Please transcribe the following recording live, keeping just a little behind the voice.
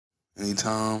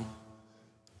anytime,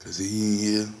 cause he ain't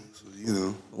here. So you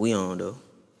know. We on though.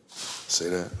 Say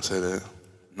that.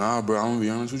 Nah, bro. I'm gonna be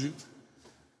honest with you.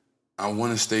 I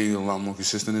want to stay a lot more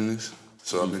consistent in this.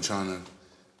 So I've been trying to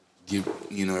get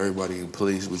everybody in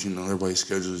place, but everybody's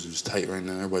schedules is tight right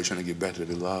now. Everybody's trying to get back to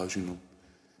their lives.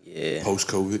 Yeah. Post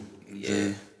COVID.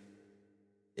 Yeah.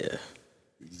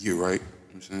 Get right.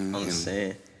 I'm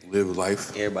saying. Live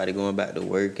life. Everybody going back to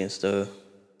work and stuff.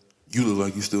 You look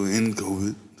like you still in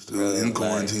COVID, still in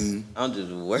quarantine. I'm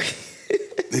just working.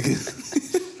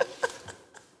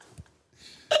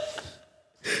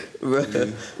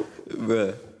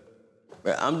 Bruh.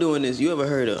 I'm doing this. You ever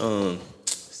heard of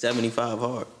 75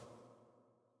 Hard?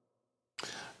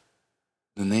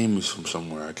 The name is from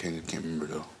somewhere. I can't remember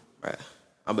though. Right.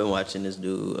 I've been watching this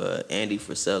dude, Andy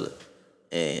Frisella,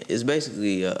 and it's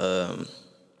basically a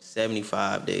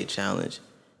 75-day challenge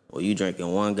where you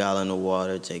drinking 1 gallon of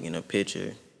water, taking a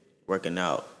picture, working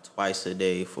out twice a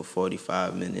day for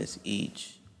 45 minutes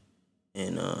each,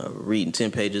 and reading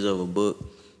 10 pages of a book,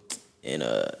 and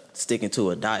sticking to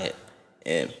a diet.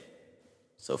 And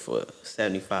so for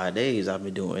 75 days, I've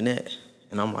been doing that.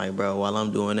 And I'm like, bro, while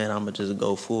I'm doing that, I'm going to just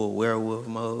go full werewolf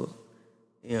mode.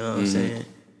 You know what I'm saying?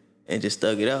 And just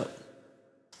thug it out.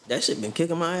 That shit been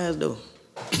kicking my ass, though.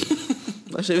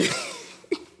 That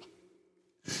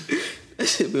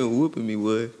shit been whooping me,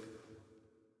 boy.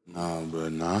 Nah, bro,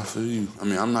 I feel you. I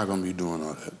mean, I'm not going to be doing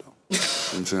all that, though. You know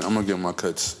what I'm saying? I'm going to get my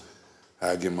cuts.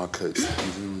 I get my cuts. You know what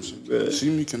I'm saying? See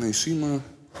me? Can they see my...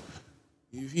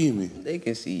 You feel me? They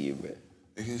can see you, bro.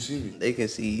 They can see me? They can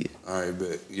see you. All right,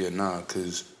 bet. Yeah, nah,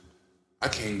 because I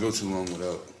can't go too long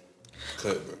without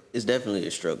cut, bro. It's definitely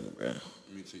a struggle, bro. Let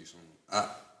me tell you something.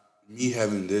 Me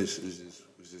having this was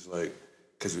just like...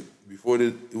 Because before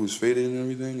it was faded and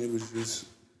everything, it was just...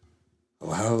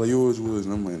 how yours was.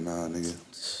 And I'm like, nah, nigga.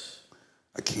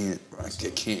 I can't, bro. I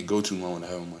can't go too long without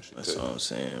having my shit cut. That's what I'm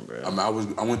saying, bro.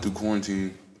 I went through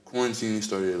quarantine. Quarantine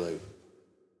started like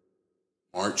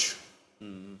March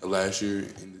of last year,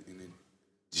 and it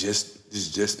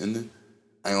just ended.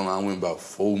 I ain't gonna lie, I went about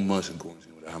 4 months in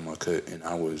quarantine without having my cut, and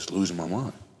I was losing my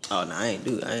mind. Oh no, I ain't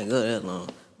go that long,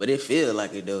 but it feel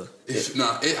like it though.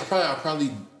 I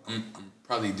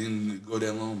probably didn't go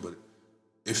that long, but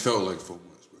it felt like 4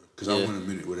 months, bro. Because I went a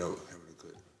minute without having a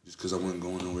cut, just because I wasn't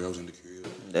going nowhere. I was in the crib.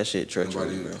 That shit treacherous, bro.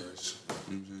 You know what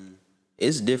I'm saying?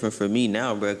 It's different for me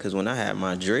now, bro, because when I had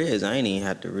my dreads, I ain't even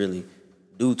had to really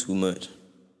do too much.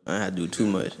 I had to do too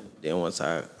much. Then once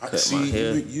I cut my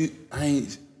hair...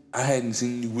 I hadn't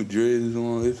seen you with dreads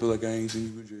on. It feel like I ain't seen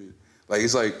you with dreads. Like,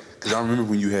 it's like... Because I remember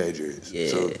when you had dreads. Yeah,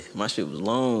 so, my shit was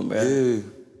long, bro. Yeah.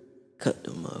 Cut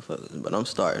them motherfuckers. But I'm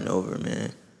starting over,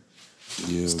 man.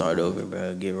 Yeah, Start over,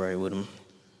 bro. Get right with them.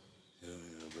 Yeah,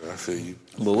 bro. I feel you.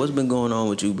 But what's been going on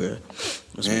with you, bro?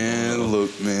 Man,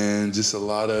 look, man. Just a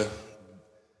lot of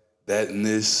that and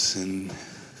this and...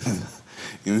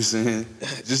 you know what I'm saying?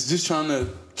 Just trying to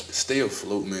stay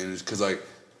afloat, man. Because, like,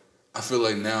 I feel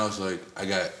like now it's like I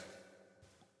got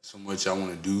so much I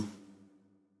want to do,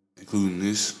 including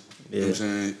this. You know what I'm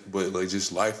saying? But, like,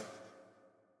 just life,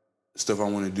 stuff I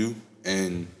want to do.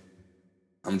 And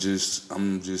I'm just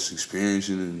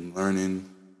experiencing and learning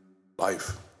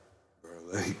life, bro.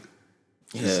 Like,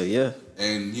 yeah.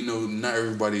 And, not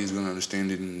everybody is going to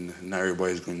understand it and not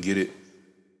everybody's going to get it.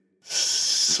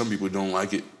 Some people don't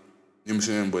like it. You know what I'm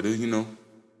saying? But, at the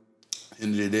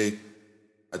end of the day,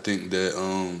 I think that,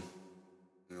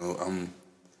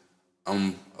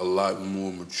 I'm a lot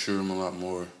more mature. I'm a lot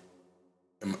more,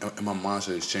 and my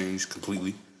mindset has changed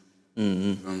completely. You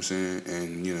know what I'm saying?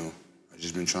 And, I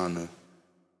just been trying to.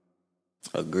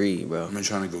 Agree, bro. I've been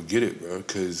trying to go get it, bro,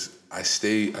 because I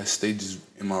stay just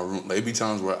in my room. Like, it be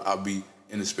times where I'll be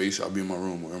in the space, I'll be in my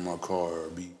room or in my car or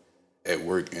be at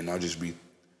work, and I'll just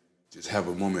have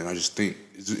a moment. I just think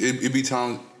it be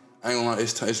times. I ain't gonna lie.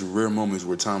 It's rare moments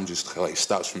where time just like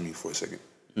stops for me for a second,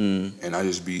 and I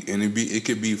just be and it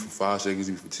could be for 5 seconds,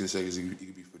 it could be for 10 seconds, it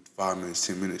could be for 5 minutes,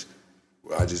 10 minutes,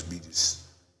 where I just be just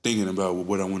thinking about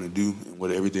what I want to do and what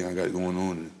everything I got going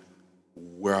on and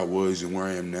where I was and where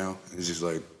I am now. And it's just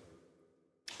like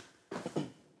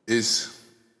it's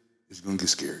gonna get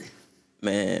scary.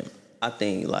 Man, I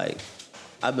think like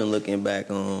I've been looking back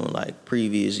on like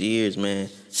previous years, man,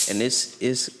 and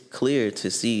it's clear to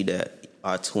see that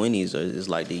our 20s is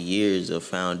like the years of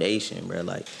foundation, bro.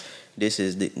 Like these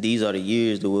are the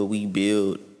years where we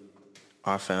build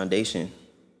our foundation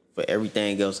for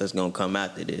everything else that's gonna come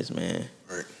after this, man.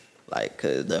 Right. Like,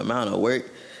 cause the amount of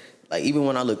work, like even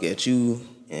when I look at you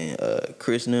and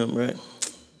Chris and them, bro,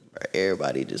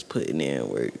 everybody just putting in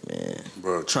work, man.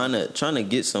 Bro, trying to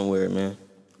get somewhere, man.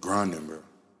 Grinding, bro.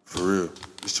 For real.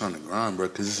 Just trying to grind, bro.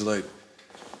 Because it's like,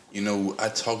 you know, I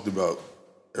talked about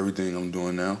everything I'm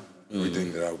doing now,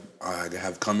 everything that I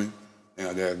have coming, and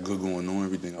I got good going on,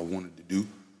 everything I wanted to do.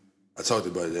 I talked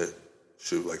about that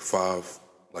shit like 4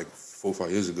 or 5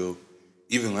 years ago,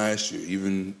 even last year,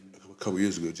 even a couple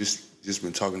years ago. Just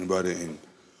been talking about it, and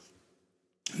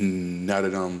now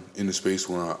that I'm in the space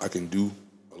where I can do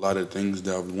a lot of things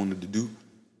that I've wanted to do,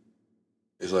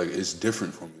 it's like it's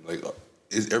different for me. Like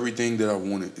it's everything that I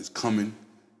wanted is coming,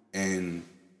 and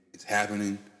it's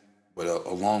happening. But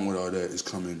along with all that is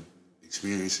coming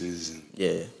experiences and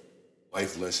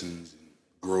life lessons and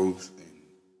growth, and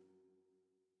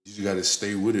you just gotta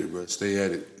stay with it, bro. Stay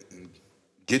at it and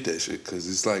get that shit, cause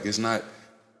it's like it's not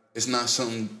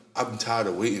something. I'm tired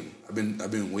of waiting. I've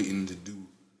been waiting to do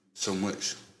so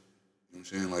much. You know what I'm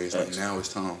saying? Like it's like now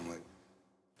it's time. Like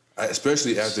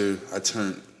especially after I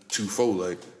turned 24,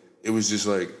 like it was just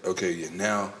like okay, yeah,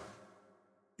 now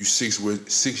you 6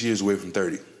 years away from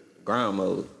 30. Grind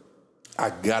mode. I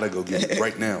gotta go get it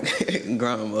right now.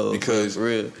 Grind mode. Because, for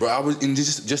real. Bro, I was in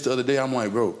just the other day. I'm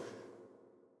like, bro,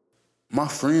 my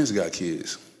friends got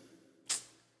kids.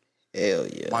 Hell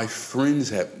yeah. My friends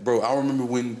have, bro. I remember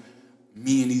when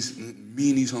me and the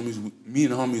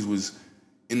homies was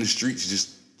in the streets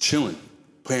just chilling,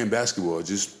 playing basketball,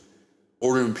 just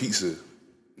ordering pizza,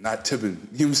 not tipping.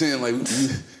 You know what I'm saying? Like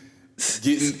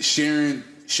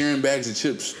sharing bags of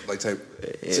chips, like type. Yeah.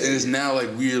 And it's now like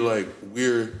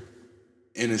we're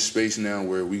in a space now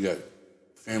where we got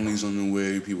families on the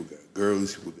way. People got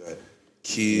girls. People got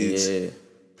kids. Yeah.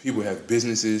 People have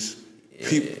businesses. Yeah.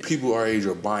 People our age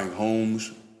are buying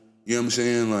homes. You know what I'm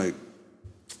saying? Like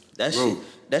that bro,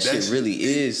 shit really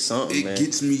is something. It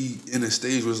gets me in a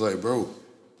stage where it's like, bro,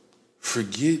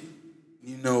 forget,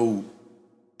 you know,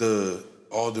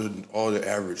 all the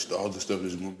average, all the stuff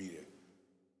that's gonna be there.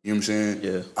 You know what I'm saying?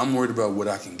 Yeah. I'm worried about what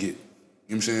I can get.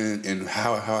 You know what I'm saying? And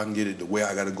how I can get it, the way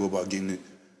I gotta go about getting it.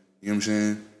 You know what I'm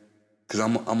saying? Cause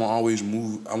I'm always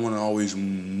move. I wanna always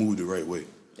move the right way.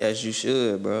 As you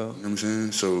should, bro. You know what I'm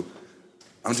saying? So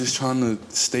I'm just trying to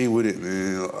stay with it,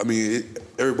 man. I mean,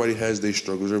 everybody has their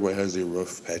struggles. Everybody has their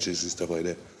rough patches and stuff like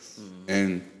that. Mm-hmm.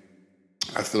 And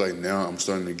I feel like now I'm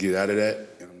starting to get out of that,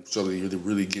 and I'm starting to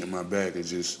really get in my bag and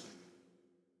just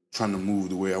trying to move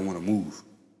the way I want to move.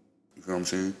 You feel what I'm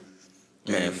saying?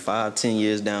 Man, 5-10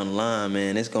 years down the line,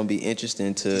 man, it's gonna be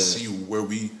interesting to see where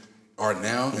we are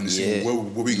now and to see where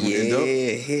we gonna end up.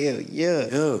 Yeah, hell yeah.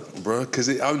 Yeah, bro. Cause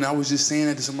I was just saying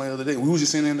that to somebody the other day. We was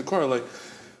just saying that in the car, like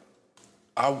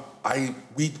I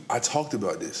talked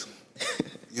about this.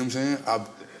 You know what I'm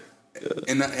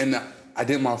saying? I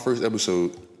did my first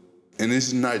episode, and this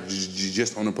is not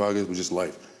just on the podcast, but just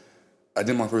life. I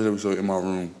did my first episode in my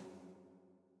room,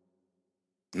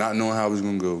 not knowing how it was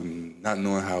gonna go, not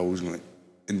knowing how it was gonna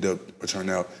end up or turn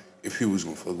out, if he was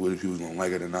gonna fuck with it, if he was gonna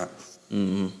like it or not.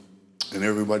 Mm-hmm. And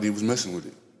everybody was messing with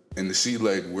it. And to see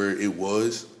like where it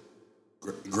was,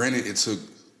 granted it took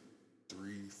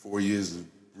 3-4 years to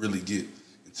really get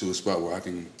into a spot where I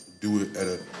can do it at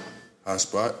a high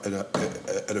spot,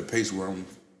 at a pace where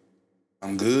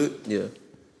I'm good. Yeah.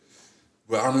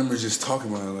 But I remember just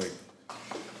talking about it, like,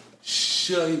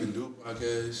 should I even do a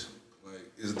podcast? Like,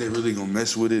 is they really gonna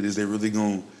mess with it? Is they really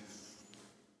gonna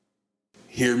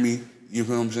hear me? You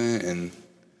know what I'm saying? And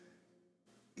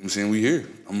I'm saying we here.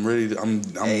 I'm ready to,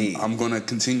 I'm gonna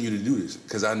continue to do this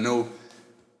because I know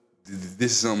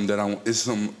this is something that I want. It's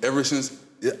something ever since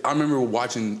I remember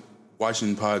watching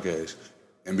podcasts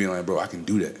and being like, bro, I can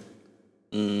do that.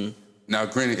 Mm-hmm. Now,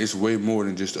 granted, it's way more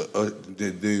than just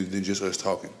than just us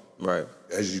talking. Right.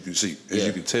 As you can see, as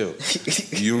you can tell.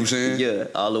 You know what I'm saying? Yeah,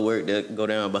 all the work that go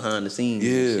down behind the scenes.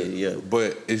 Yeah. And shit, yeah.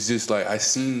 But it's just like, I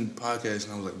seen podcasts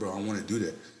and I was like, bro, I want to do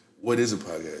that. What is a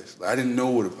podcast? Like, I didn't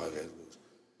know what a podcast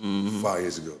was 5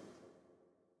 years ago.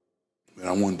 And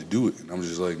I wanted to do it. And I'm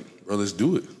just like, bro, let's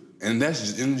do it. And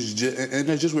that's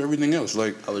just with everything else.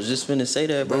 Like, I was just finna say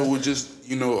that, bro. With just,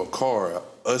 a car,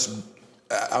 us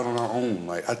out on our own.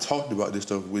 Like, I talked about this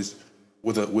stuff with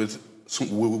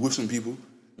some people.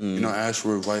 I asked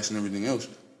for advice and everything else.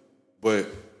 But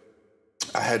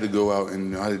I had to go out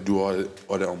and I had to do all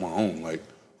that on my own. Like,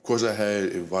 of course I had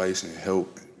advice and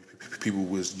help. People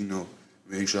was,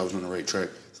 making sure I was on the right track,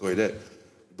 stuff like that.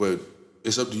 But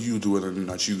it's up to you to do whether or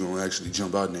not you gonna actually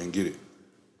jump out there and get it.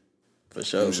 For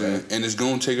sure, what I'm saying? And it's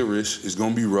gonna take a risk. It's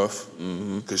gonna be rough.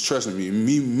 Cause trust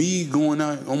me going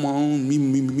out on my own,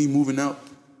 me moving out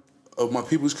of my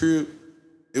people's crib,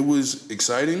 it was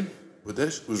exciting, but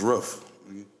that was rough.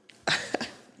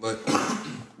 But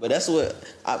that's what you know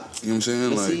what I'm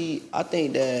saying? Like, see, I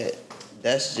think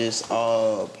that's just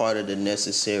all part of the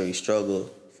necessary struggle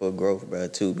for growth, bro,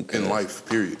 too. Because in life,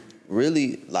 period.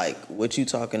 really, like what you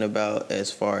talking about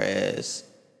as far as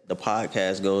the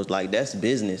podcast goes, like that's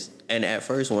business. And at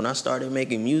first, when I started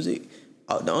making music,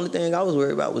 the only thing I was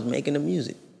worried about was making the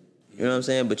music. You know what I'm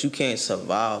saying? But you can't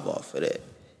survive off of that.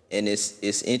 And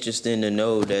it's interesting to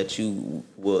know that you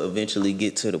will eventually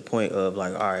get to the point of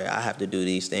like, all right, I have to do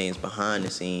these things behind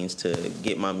the scenes to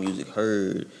get my music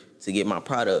heard, to get my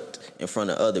product in front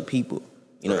of other people.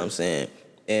 You know what I'm saying?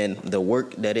 And the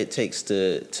work that it takes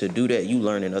to do that, you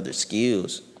learning other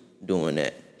skills doing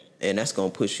that. And that's gonna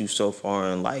push you so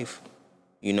far in life.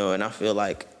 You know, and I feel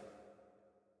like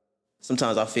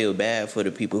sometimes I feel bad for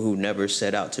the people who never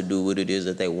set out to do what it is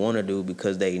that they want to do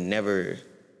because they never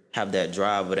have that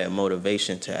drive or that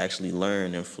motivation to actually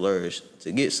learn and flourish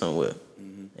to get somewhere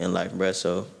in life, bro.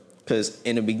 So, because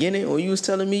in the beginning, when you was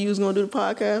telling me you was going to do the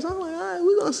podcast, I'm like, all right,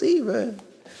 we going to see, bro.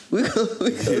 We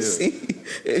gonna see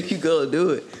if you go do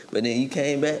it. But then you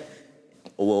came back.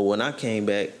 Well, when I came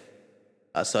back,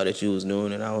 I saw that you was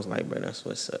doing it. I was like, bro, that's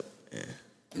what's up, man.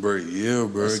 Bro, yeah,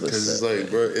 bro. Because it's like,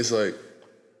 bro, it's like,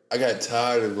 I got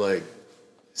tired of like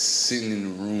sitting in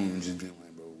the room and just being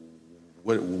like,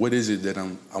 bro, what is it that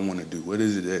I want to do? What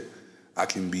is it that I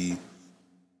can be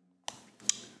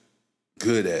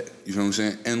good at? You know what I'm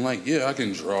saying? And like, yeah, I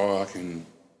can draw, I can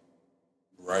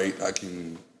write, I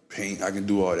can paint, I can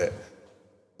do all that.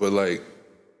 But like,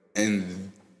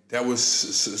 and that was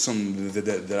something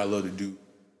that I love to do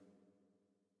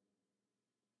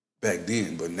back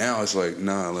then. But now it's like,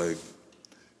 nah, like,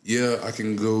 yeah, I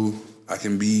can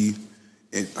be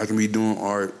doing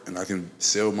art and I can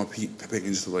sell my paintings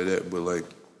and stuff like that. But like,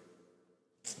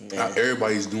 not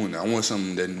everybody's doing that. I want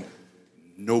something that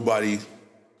nobody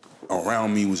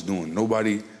around me was doing.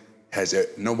 Nobody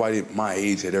my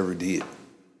age had ever did.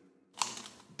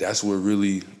 That's what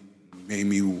really made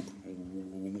me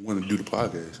want to do the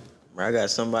podcast. I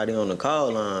got somebody on the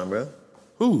call line, bro.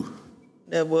 Who?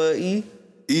 That boy E.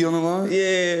 E on the line?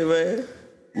 Yeah, man.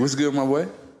 What's good, my boy?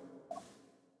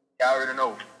 Y'all already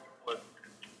know.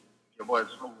 Your boy's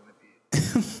smooth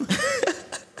in the bed.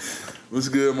 What's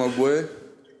good, my boy?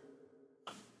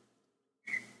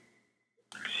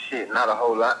 Shit, not a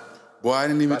whole lot. Boy, I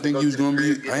didn't even think you was gonna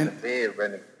be.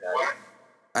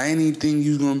 I ain't even think you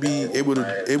was gonna be able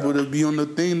to be on the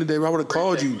thing today. I would have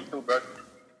called you.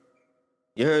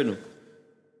 You heard him.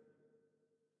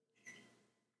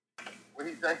 What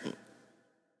he say?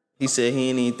 He said he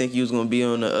didn't even think you was gonna be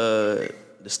on the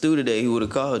stew today. He would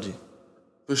have called you.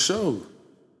 For sure.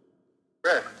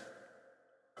 Bruh.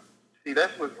 See,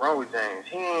 that's what's wrong with James.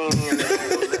 He ain't in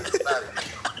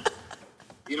that.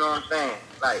 You know what I'm saying?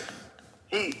 Like,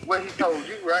 what he told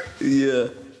you, right? Yeah.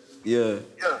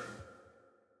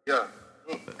 He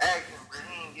asked him, but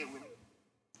he ain't get with me.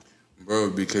 Bro,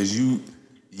 because you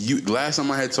last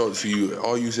time I had talked to you,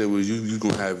 all you said was you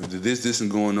gonna have this and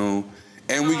going on,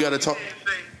 and we gotta talk.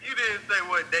 You didn't say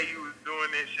what day you was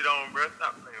doing that shit on, bro.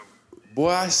 Stop playing with me.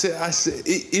 Boy, I said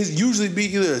it usually be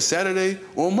either a Saturday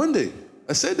or a Monday.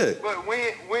 I said that. But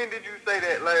when did you say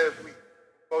that last week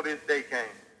before this day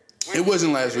came? It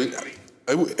wasn't last week.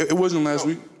 It wasn't last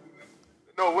week.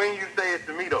 No, when you say it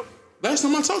to me though. Last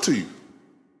time I talked to you.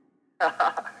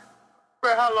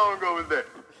 Bro, how long ago was that?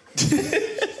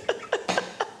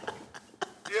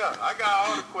 Yeah, I got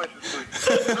all the questions for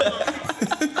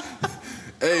you.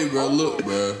 Hey, bro, look,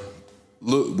 bro.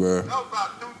 Look, bro. That was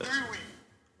about 2-3 weeks.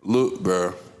 Look,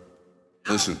 bro.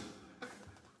 Listen.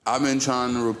 I've been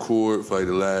trying to record for like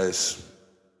the last...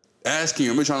 Ask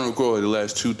him. I've been trying to record like the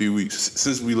last 2-3 weeks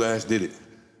since we last did it.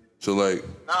 So, like...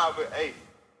 Nah, but, hey.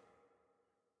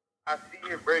 I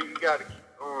see it, bro. You gotta keep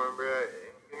going, bro.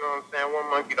 You know what I'm saying? One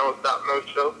monkey don't stop no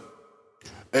show.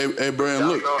 Hey, bro, and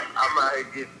look... I'm out here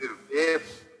getting to the bed.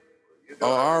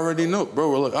 Oh, I already know,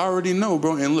 bro. Look, I already know,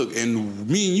 bro. And look, and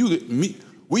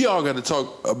we all got to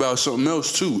talk about something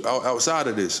else too outside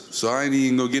of this. So I ain't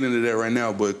even gonna get into that right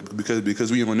now, but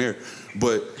because we on there.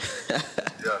 But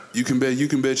yeah. you can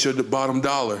bet your bottom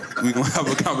dollar we gonna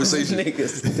have a conversation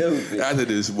after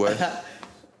this, boy.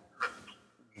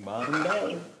 Bottom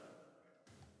dollar.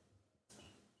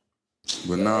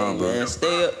 But nah, bro. Man,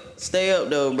 stay up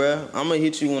though, bro. I'm gonna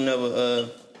hit you whenever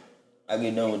I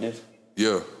get done with this.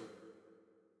 Yeah.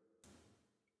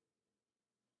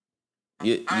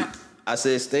 I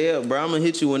said stay up, bro. I'm gonna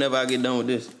hit you whenever I get done with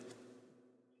this.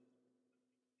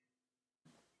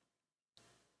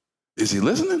 Is he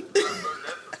listening?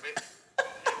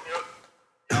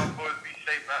 Y'all boys be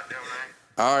safe out there, man.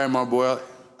 All right, my boy. All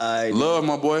right, love,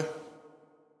 my boy.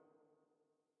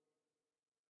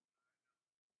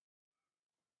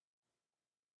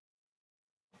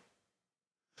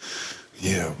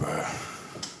 Yeah, bro.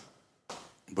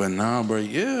 But nah, bro,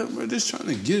 yeah, bro, just trying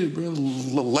to get it, bro.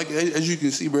 Like, as you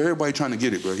can see, bro, everybody trying to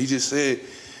get it, bro. He just said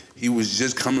he was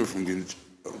just coming from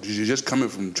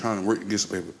trying to work to get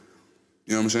some paper.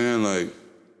 You know what I'm saying? Like,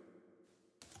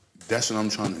 that's what I'm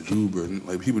trying to do, bro.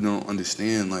 Like, people don't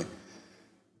understand. Like,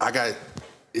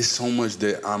 it's so much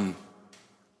that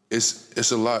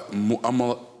it's a lot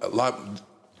more,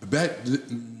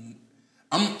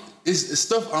 it's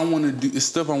stuff I want to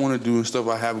do, and stuff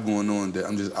I have going on that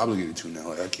I'm just obligated to now.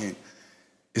 Like, I can't,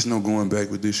 it's no going back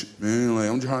with this shit, man. Like,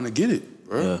 I'm trying to get it,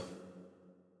 bro. Yeah.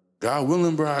 God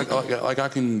willing, bro, I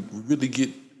can really get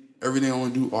everything I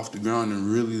want to do off the ground and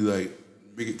really, like,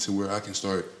 make it to where I can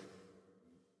start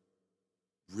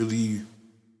really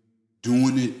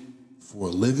doing it for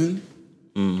a living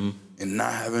and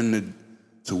not having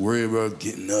to worry about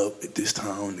getting up at this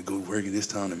time to go work at this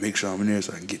time to make sure I'm in there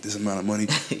so I can get this amount of money.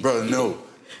 Brother, no.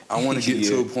 I want to get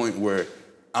to a point where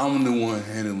I'm the one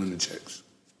handling the checks,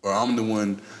 or I'm the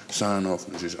one signing off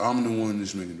on the checks. I'm the one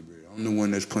that's making the bread. I'm the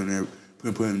one that's putting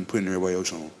everybody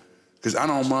else on. Because I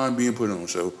don't mind being put on,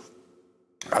 so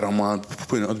I don't mind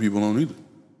putting other people on either.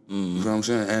 You know what I'm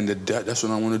saying? And that's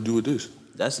what I want to do with this.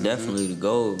 That's definitely the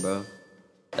goal, bro.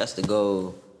 That's the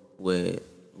goal with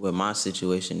my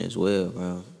situation as well,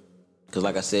 bro. Because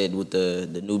like I said, with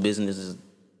the new businesses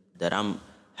that I'm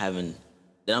having,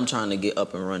 that I'm trying to get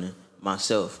up and running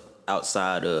myself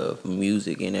outside of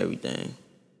music and everything,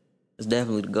 it's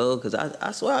definitely the goal. Because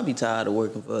I swear I be tired of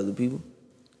working for other people.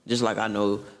 Just like I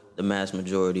know the mass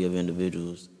majority of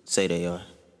individuals say they are.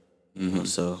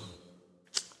 So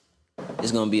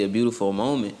it's going to be a beautiful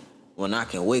moment when I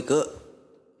can wake up,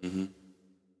 be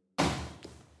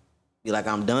like,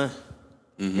 I'm done.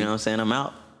 You know what I'm saying? I'm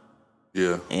out.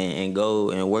 Yeah. And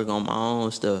go and work on my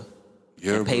own stuff.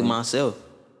 Yeah, and pay myself.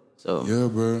 So yeah,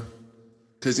 bro.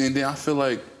 Cause then I feel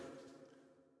like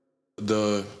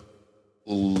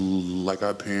like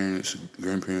our parents,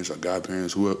 grandparents, our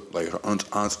godparents, whoever, like our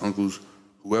aunts, uncles,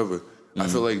 whoever. I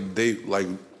feel like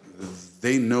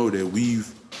they know that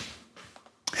we've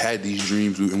had these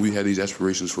dreams and we had these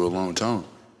aspirations for a long time,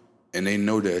 and they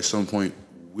know that at some point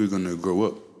we're gonna grow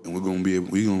up and we're gonna be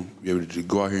able to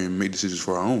go out here and make decisions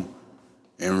for our own,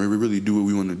 and really do what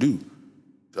we want to do.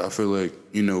 So I feel like,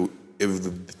 you know, if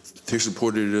they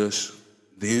supported us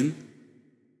then,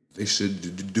 they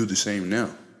should do the same now.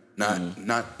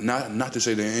 Not to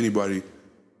say that anybody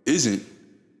isn't,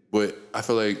 but I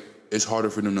feel like it's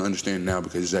harder for them to understand now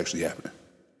because it's actually happening.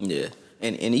 yeah.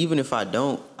 And even if I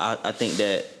don't, I think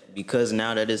that because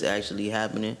now that it's actually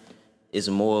happening, it's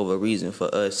more of a reason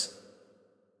for us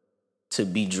to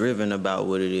be driven about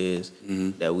what it is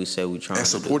that we say we trying to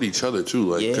do. And support each other too,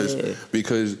 like,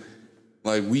 because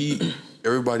like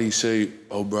everybody say,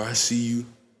 "Oh, bro, I see you,"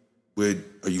 but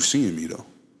are you seeing me though?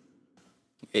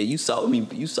 Yeah, you saw me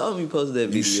post that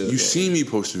video. You seen me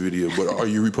post the video, but are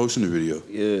you reposting the video?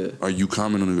 Yeah. Are you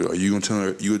commenting on the video? Are you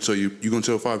gonna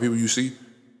tell 5 people you see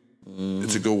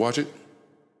to go watch it?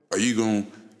 Are you gonna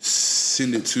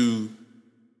send it to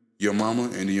your mama,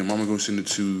 and then your mama gonna send it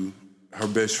to her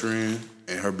best friend,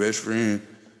 and her best friend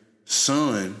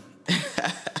son,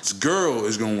 this girl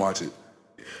is gonna watch it,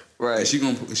 Right? and she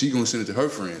gonna send it to her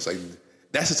friends. Like,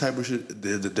 that's the type of shit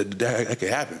that could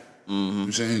happen. You know what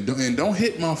I'm saying? Don't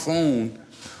hit my phone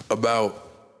about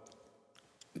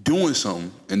doing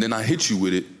something, and then I hit you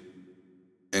with it,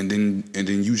 and then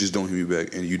you just don't hit me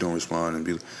back, and you don't respond, and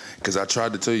be like, because I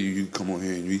tried to tell you, you come on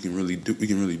here and we can really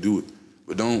do it,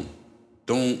 but don't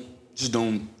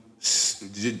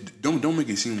make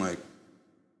it seem like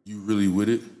you really with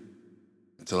it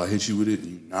until I hit you with it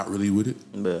and you're not really with it.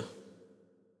 Yeah.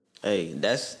 Hey,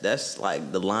 that's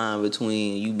like the line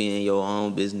between you being your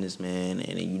own businessman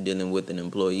and you dealing with an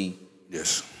employee.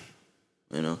 Yes.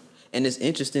 You know? And it's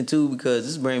interesting too because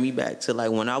this brings me back to like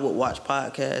when I would watch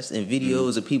podcasts and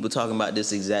videos of people talking about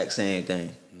this exact same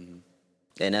thing.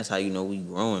 And that's how you know we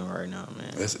growing right now,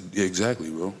 man. Exactly,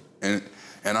 bro. And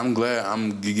I'm glad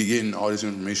I'm getting all this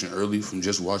information early from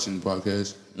just watching the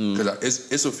podcast.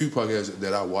 Because it's a few podcasts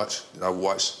that I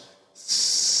watched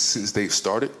since they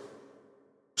started.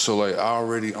 So like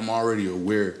I'm already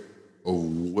aware of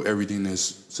what everything that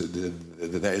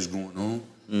is going on.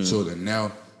 So that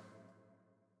now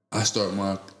I start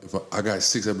I got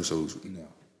 6 episodes now.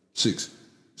 6.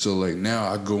 So like now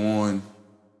I go on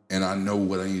and I know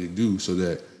what I need to do so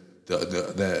that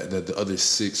the other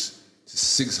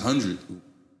 600,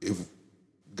 if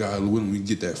God willing we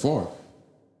get that far,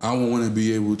 I want to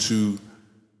be able to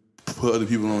put other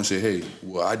people on and say, hey,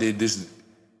 well, I did this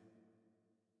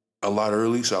a lot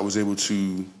early, so I was able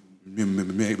to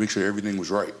make sure everything was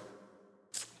right.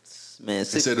 Man,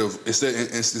 instead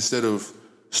of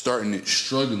starting it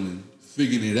struggling,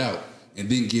 figuring it out and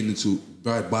then getting into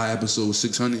by episode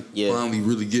 600, finally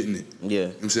really getting it. Yeah. You know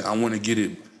what I'm saying? I want to get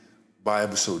it by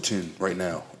episode 10 right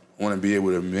now. I want to be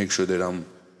able to make sure that I'm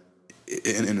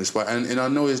in the spot. And I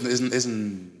know it's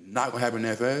not going to happen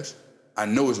that fast. I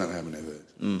know it's not going to happen that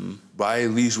fast. Mm-hmm. But I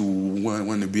at least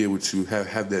want to be able to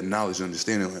have that knowledge and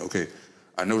understanding. Like, okay,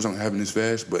 I know it's not going to happen this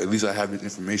fast, but at least I have this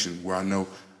information where I know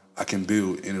I can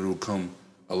build and it'll come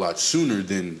a lot sooner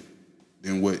than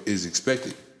what is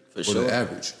expected for sure. The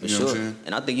average. You know what I'm saying?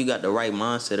 And I think you got the right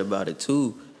mindset about it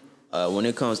too. When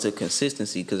it comes to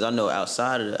consistency, because I know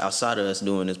outside of us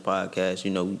doing this podcast,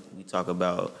 you know, we talk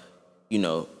about, you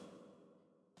know,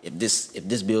 if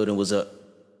this building was up,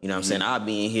 you know what I'm saying, I'll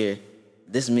be in here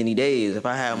this many days. If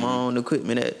I have my own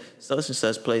equipment at such and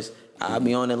such place, I'll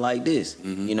be on it like this.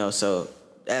 You know, so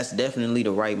that's definitely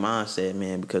the right mindset,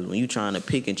 man, because when you're trying to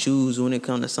pick and choose when it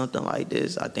comes to something like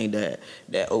this, I think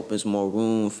that opens more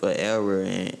room for error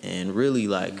and really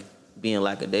like being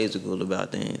lackadaisical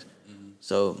about things.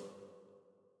 So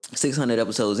 600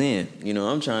 episodes in, you know,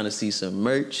 I'm trying to see some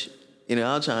merch. You know,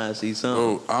 I'm trying to see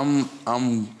something.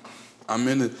 Oh, I'm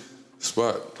in a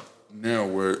spot now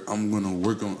where I'm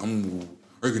working on merch.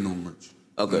 Okay. You know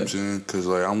what I'm saying? Because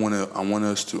like I want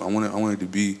it to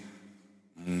be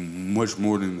much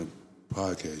more than the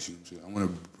podcast. You know what I'm saying? I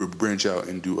want to branch out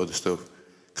and do other stuff.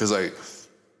 Because like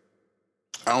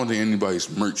I don't think anybody's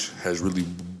merch has really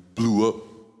blew up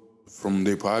from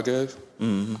their podcast.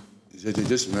 Mm-hmm.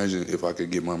 Just imagine if I could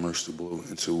get my merch to blow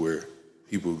into where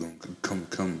people gonna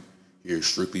come here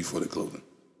strictly for the clothing.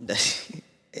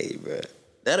 Hey, bro,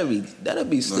 that'll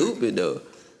be stupid though.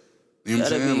 You know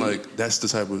what I'm saying? Like that's the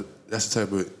type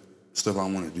of stuff I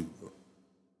want to do, bro.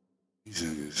 You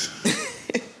niggas,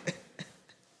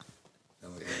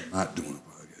 I'm not doing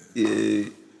a podcast. Yeah,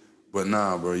 but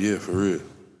nah, bro. Yeah, for real.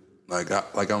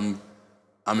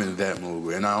 I'm in that mode,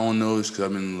 bro. And I don't know it's because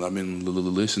I've been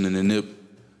listening to Nip.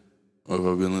 Or if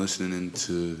I've been listening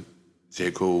to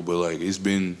J. Cole, but like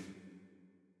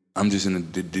I'm just in a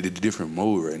different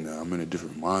mode right now. I'm in a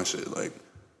different mindset. Like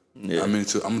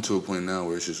I'm to a point now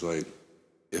where it's just like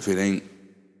if it ain't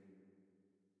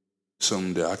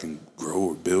something that I can grow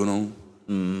or build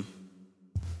on.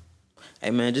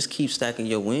 Hey man, just keep stacking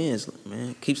your wins,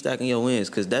 man. Keep stacking your wins,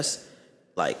 cause that's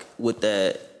like with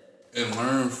that. And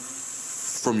learn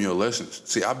from your lessons.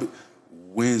 See,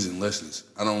 wins and lessons.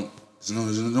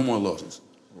 There's no more losses.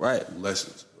 Right.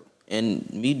 Lessons, bro.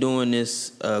 And me doing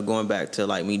this, going back to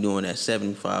like me doing that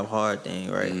 75 hard thing,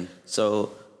 right? Mm-hmm.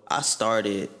 So I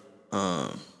started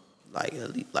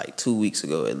like 2 weeks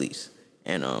ago at least.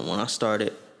 And when I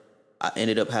started, I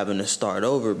ended up having to start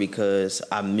over because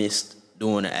I missed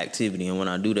doing the activity. And when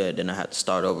I do that, then I have to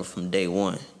start over from day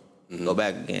one, go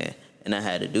back again. And I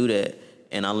had to do that.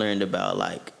 And I learned about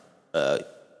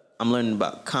I'm learning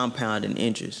about compounding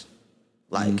interest.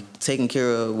 Like taking care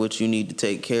of what you need to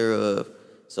take care of.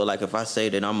 So like if I say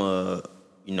that I'm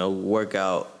work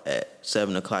out at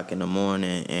 7 o'clock in the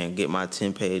morning and get my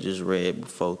 10 pages read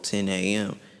before 10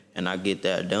 a.m. and I get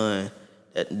that done,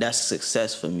 that's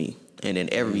success for me. And then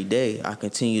every day I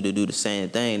continue to do the same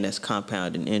thing, that's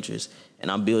compounding interest. And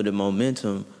I'm building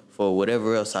momentum for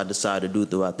whatever else I decide to do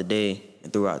throughout the day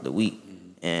and throughout the week.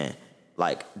 And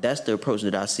like that's the approach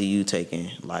that I see you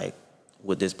taking, like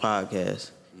with this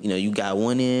podcast. You know, you got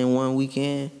one in one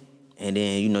weekend, and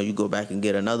then, you know, you go back and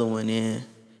get another one in, and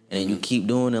then you keep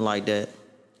doing it like that.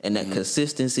 And that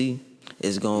consistency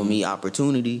is going to meet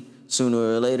opportunity sooner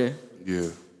or later. Yeah.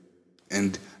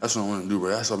 And that's what I want to do, bro.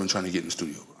 That's what I've been trying to get in the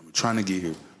studio. I'm trying to get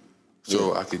here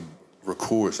so I could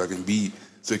record, so it can be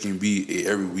a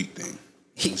every week thing.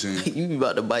 You know what I'm saying? You be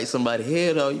about to bite somebody's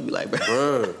head off. You be like,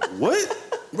 bro. What?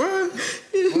 Bro?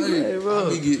 Like,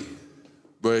 bro.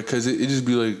 Bro, because it just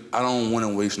be like, I don't want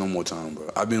to waste no more time, bro.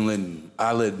 I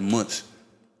let months,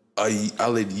 I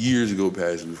let years go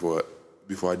past before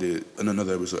I did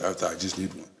another episode after I just did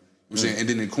one. You know what I'm saying? And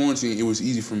then in quarantine, it was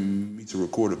easy for me to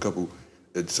record a couple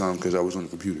at the time because I was on the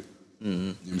computer. You know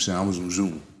what I'm saying? I was on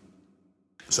Zoom.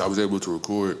 So I was able to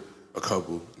record a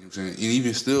couple, you know what I'm saying? And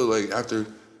even still, like, after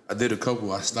I did a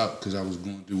couple, I stopped because I was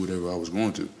going through whatever I was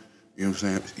going to. You know what I'm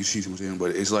saying? You see what I'm saying?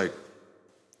 But it's like,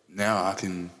 now I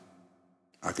can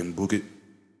book it,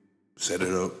 set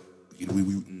it up. We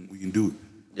can do it.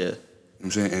 Yeah. You know what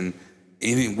I'm saying?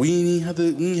 And we ain't have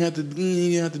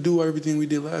to do everything we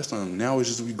did last time. Now it's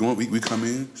just we come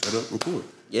in, set up, record.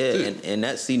 Yeah, and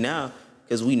that's now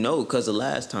because we know because of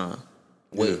last time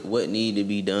what needed to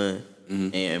be done.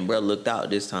 And bro looked out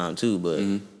this time too, but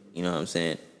you know what I'm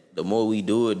saying? the more we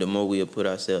do it, the more we'll put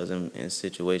ourselves in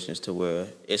situations to where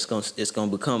it's gonna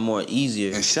become more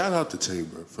easier. And shout out to Tay,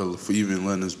 bro, for even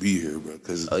letting us be here, bro.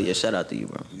 Cause oh yeah, shout out to you,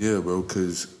 bro. Yeah, bro,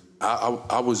 because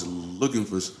I was looking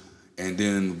for, and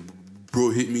then bro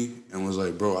hit me and was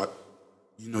like, bro,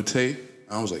 you know Tay?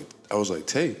 I was like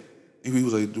Tay. And he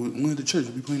was like, we went to church,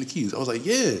 we playing the keys. I was like,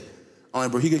 yeah. I'm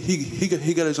like, bro, he got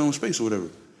his own space or whatever.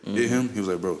 Hit him, he was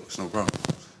like, bro, it's no problem.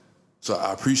 So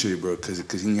I appreciate it, bro, because he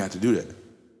didn't have to do that. You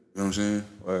know what I'm saying?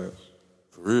 Word.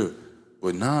 For real.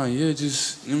 But nah, yeah,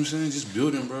 just, you know what I'm saying? Just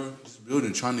building, bro. Just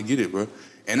building, trying to get it, bro.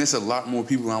 And it's a lot more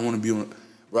people I want to be on.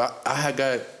 Bro, I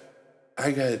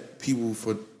got people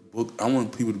for book. I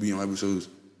want people to be on episodes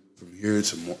from here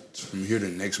to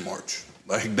next March.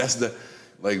 Like that's the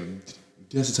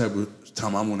type of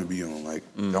time I want to be on. Like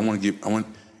I want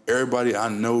everybody I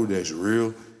know that's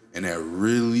real and that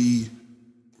really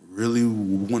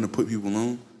want to put people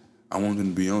on. I want them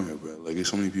to be on here, bro. Like there's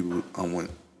so many people I want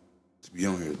to be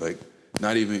on here. Like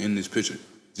not even in this picture,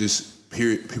 just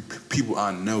period. People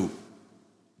I know.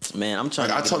 Man, I'm trying.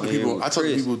 Like, to I talk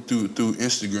to people through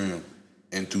Instagram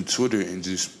and through Twitter, and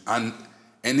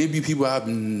they be people I've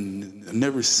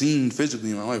never seen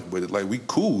physically in my life, but like we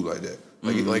cool like that.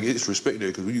 Like like it's respect there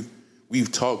because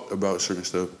we've talked about certain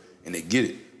stuff and they get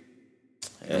it. You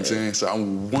know what I'm saying? So I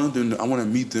want to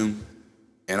meet them,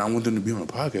 and I want them to be on the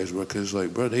podcast, bro. Because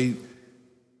like, bro,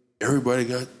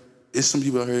 it's some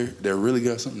people out here that really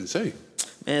got something to say.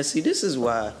 Man, see, this is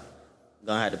why I'm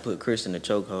gonna have to put Chris in the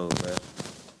chokehold, bro.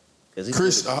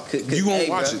 Chris, you gonna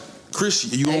watch it. Chris,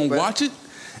 you gonna watch it,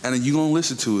 and then you gonna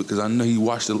listen to it, because I know he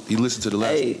listened to the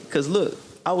last one. Hey, because look,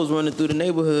 I was running through the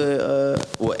neighborhood,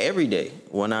 every day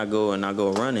when I go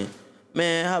running.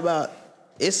 Man, how about,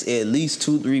 it's at least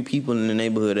 2-3 people in the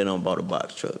neighborhood that don't bought a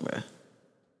box truck, man.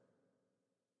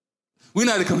 We're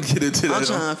not gonna get into that. I'm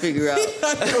trying to figure out.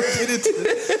 Not gonna get into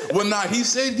that. Well, nah, he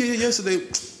said yesterday,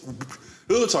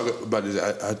 we'll talk about this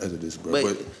after this,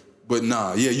 bro. But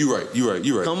nah, yeah, you're right.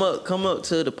 Come up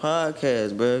to the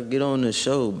podcast, bro. Get on the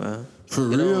show, man. For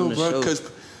real, bro. Because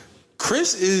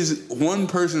Chris is one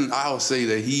person I'll say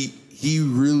that he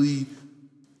really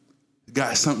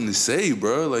got something to say,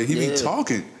 bro. Like he be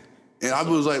talking, and I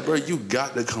was like, bro, you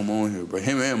got to come on here, bro.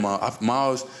 Him and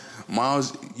Miles,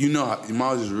 you know,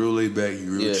 Miles is real laid back. He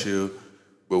real chill,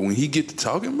 but when he get to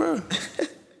talking, bro,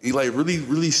 he like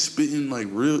really spitting like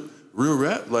real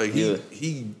rap. Like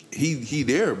he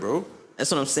there, bro.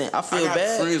 That's what I'm saying. I feel got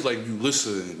bad. Friends like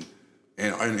Ulissa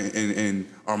and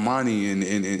Armani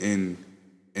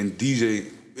and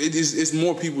DJ. It's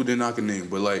more people than I can name,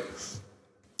 but like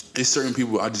it's certain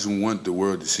people I just want the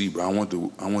world to see, bro. I want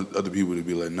other people to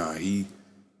be like, nah, he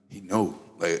know.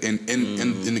 Like and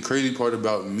the crazy part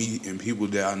about me and people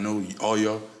that I know, all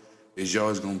y'all, is y'all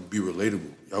is gonna be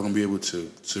relatable. Y'all gonna be able to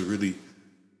really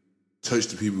touch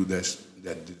the people that's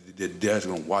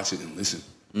gonna watch it and listen.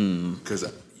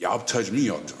 Because y'all touch me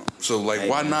all the time. So like,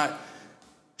 why not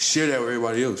share that with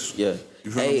everybody else? Yeah.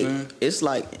 You feel what I'm saying? It's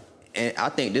like, and I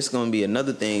think this is gonna be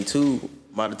another thing too.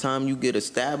 By the time you get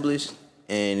established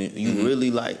and you really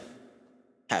like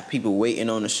have people waiting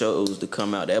on the shows to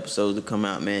come out, the episodes to come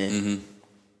out, man.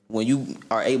 When you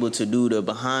are able to do the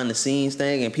behind the scenes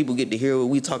thing and people get to hear what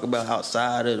we talk about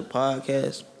outside of the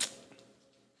podcast.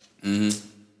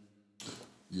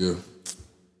 Yeah.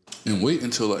 And wait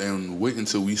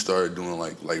until we start doing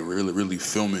like really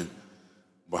filming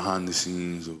behind the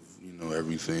scenes of, you know,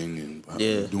 everything,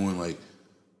 and doing like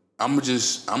I want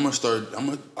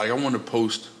to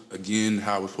post again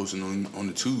how I was posting on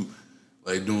the tube,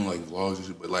 like doing like vlogs and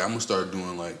shit, but like I'm gonna start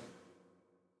doing like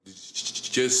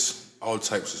just all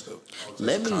types of stuff.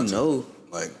 Let me know.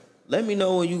 Like, let me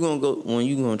know when you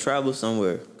gonna travel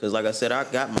somewhere. Cause like I said, I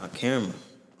got my camera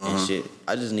and shit.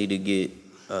 I just need to get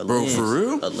a lens. For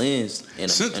real? A lens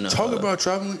and talk about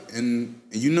traveling, and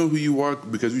you know who you are,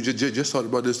 because we just talked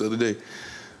about this the other day.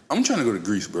 I'm trying to go to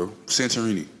Greece, bro.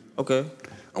 Santorini. Okay.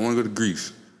 I want to go to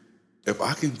Greece. If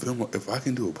I can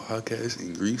do a podcast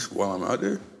in Greece while I'm out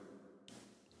there,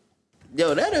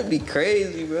 yo, that'd be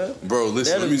crazy, bro. Bro,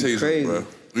 listen, let me tell you something, bro.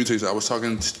 Let me tell you something. I was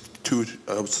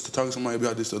talking to somebody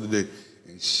about this the other day,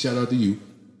 and shout out to you.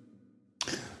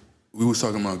 We was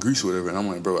talking about Greece or whatever, and I'm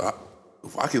like, bro,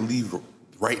 if I could leave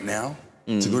right now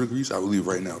to go to Greece, I would leave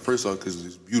right now. First off, because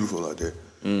it's beautiful out there.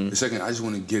 The second, I just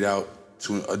want to get out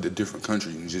to a different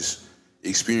country and just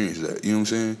experience that. You know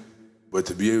what I'm saying? But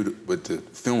to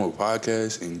film a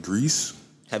podcast in Greece.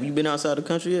 Have you been outside the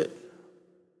country yet?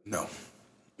 No.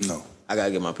 I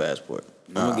gotta get my passport.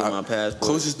 I'm gonna get my passport.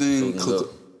 Closest thing,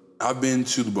 I've been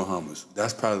to the Bahamas.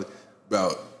 That's probably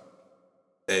about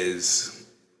as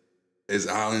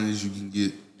island as you can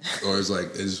get, or as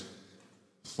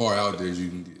far out there as you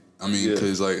can get. I mean,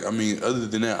 because other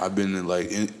than that, I've been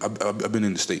I've been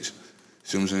in the States.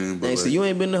 See what I'm saying? But, so you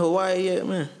ain't been to Hawaii yet,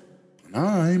 man?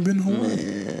 Nah, I ain't been to Hawaii.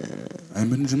 Man. I ain't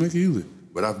been to Jamaica either.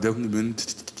 But I've definitely been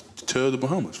to the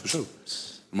Bahamas for sure.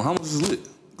 The Bahamas is lit.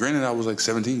 Granted, I was like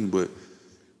 17, but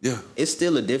yeah, it's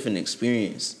still a different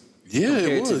experience. Yeah,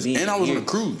 it was, and I was on a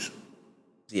cruise.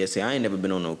 Yeah, see, I ain't never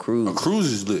been on no cruise. A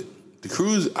cruise is lit. The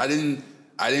cruise, I didn't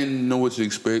know what to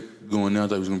expect going there. I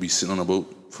thought I was gonna be sitting on a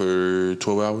boat for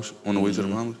 12 hours on the way to the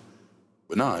Bahamas.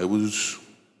 But nah, it was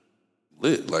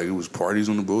lit. Like, it was parties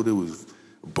on the boat. It was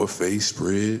a buffet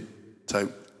spread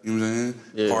type. You know what I'm saying?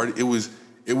 Yeah. Party.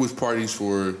 It was parties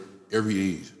for every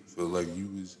age. So like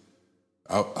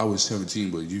I was 17,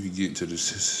 but you could get into the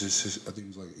I think it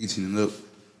was like 18 and up.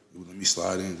 It would let me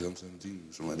slide in because I'm 17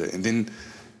 or something like that.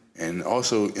 And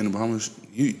also in the Bahamas,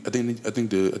 I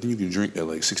think you can drink at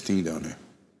like 16 down there.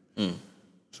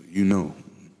 So you know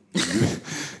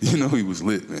he was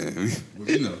lit, man.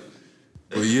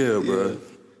 But yeah, bro. Yeah.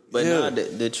 But nah,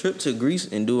 the trip to Greece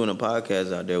and doing a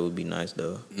podcast out there would be nice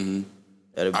though. Mm-hmm.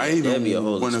 That'd be a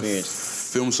whole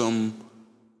experience. Film something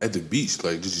at the beach,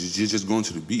 like just going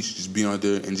to the beach, just being out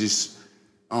there and just,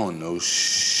 I don't know,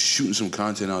 shooting some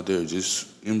content out there, just,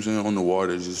 you know what I'm saying, on the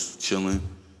water, just chilling,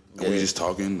 and we just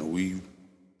talking, or we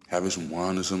having some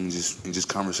wine or something, just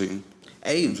conversating.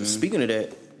 Hey, you know speaking of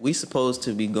that, we supposed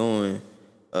to be going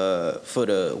for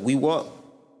the We Walk.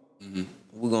 Mm-hmm.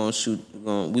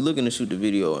 We looking to shoot the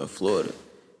video in Florida.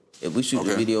 If we shoot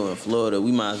the video in Florida,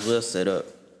 we might as well set up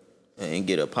and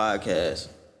get a podcast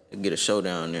and get a show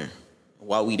down there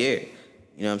while we there.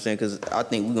 You know what I'm saying? Because I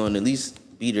think we're going to at least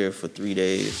be there for 3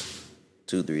 days,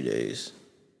 2-3 days.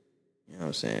 You know what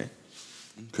I'm saying?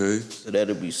 Okay. So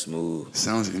that'll be smooth.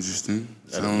 Sounds interesting.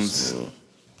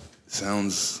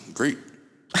 Sounds great.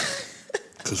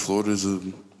 Because Florida's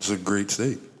a great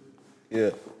state. Yeah.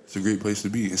 It's a great place to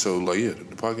be. And so, like, yeah,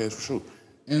 the podcast for sure.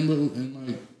 And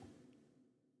like,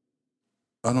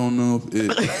 I don't know if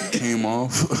it came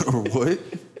off or what.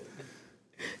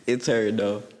 It turned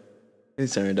off.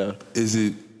 Is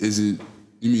it,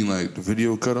 you mean like the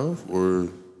video cut off, or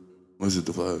was it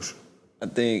the flash? I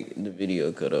think the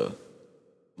video cut off.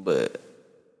 But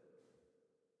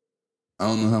I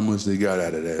don't know how much they got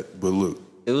out of that, but look.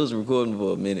 It was recording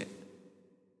for a minute.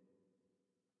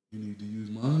 You need to use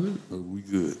mine, or we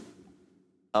good?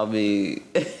 I mean,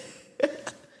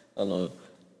 hold on,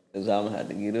 because I'm going to have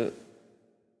to get up.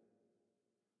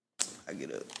 I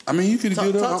get up. I mean, you could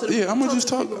get up. I'm going to just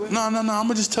talk. No. I'm going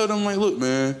to just tell them, like, look,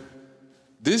 man,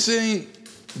 this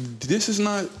is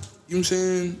not, you know what I'm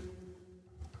saying?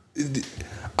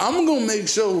 I'm going to make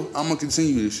sure I'm going to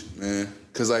continue this, man.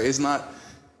 Because, like, it's not,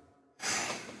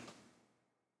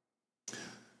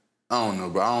 I don't know,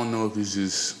 but I don't know if it's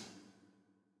just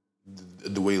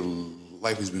the way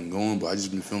life has been going, but I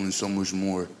just been feeling so much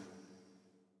more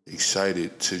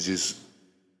excited to just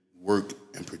work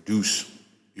and produce.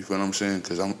 You feel what I'm saying?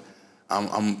 Because I'm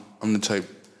the type.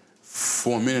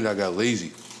 For a minute, I got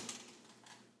lazy,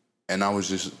 and I was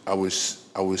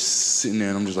sitting there,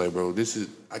 and I'm just like, bro,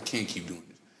 I can't keep doing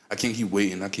this. I can't keep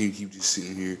waiting. I can't keep just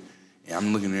sitting here, and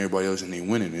I'm looking at everybody else, and they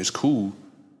winning. It's cool,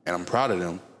 and I'm proud of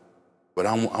them, but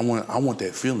I want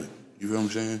that feeling. You feel what I'm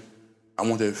saying? I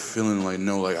want that feeling, like,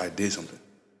 no, like I did something.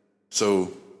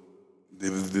 So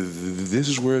this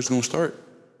is where it's gonna start.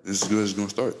 This is where it's gonna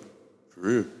start, for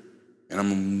real. And I'm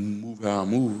gonna move how I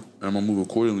move, and I'm gonna move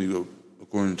according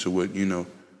to what, you know,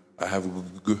 I have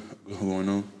going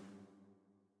on.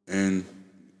 And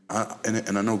I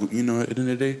know, you know, at the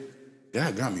end of the day,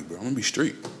 God got me, bro. I'm gonna be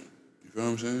straight. You feel what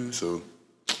I'm saying? So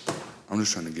I'm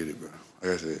just trying to get it, bro.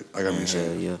 Like I said, I got me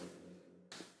saying. Yeah. You know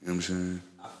what I'm saying?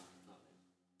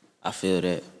 I feel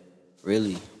that.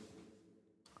 Really.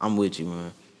 I'm with you,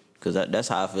 man. Because that's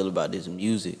how I feel about this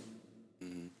music.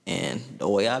 Mm-hmm. And the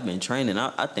way I've been training,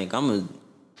 I think I'm going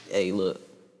to,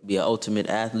 be an ultimate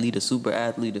athlete, a super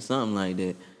athlete, or something like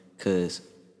that. Because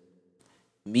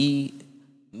me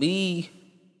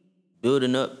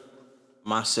building up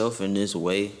myself in this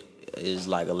way is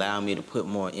like allowing me to put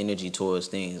more energy towards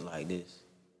things like this.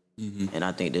 Mm-hmm. And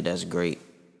I think that's great.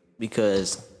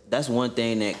 Because that's one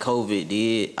thing that COVID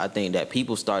did. I think that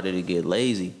people started to get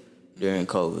lazy during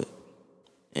COVID.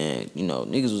 And, you know,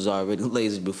 niggas was already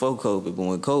lazy before COVID, but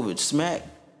when COVID smacked,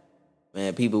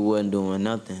 man, people wasn't doing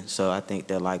nothing. So I think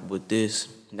that, like, with this,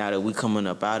 now that we coming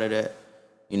up out of that,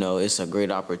 you know, it's a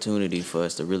great opportunity for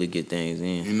us to really get things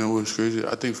in. You know what's crazy?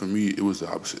 I think for me, it was the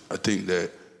opposite. I think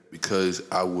that because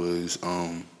I was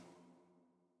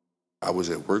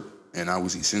at work and I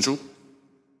was essential,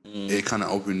 it kind of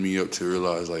opened me up to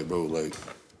realize, like, bro, like,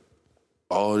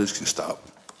 all this can stop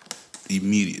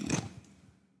immediately.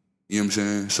 You know what I'm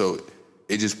saying? So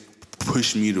it just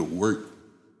pushed me to work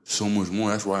so much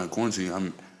more. That's why in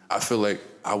quarantine, I feel like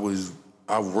I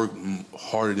worked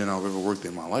harder than I've ever worked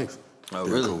in my life. Oh,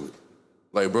 really? COVID.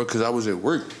 Like, bro, because I was at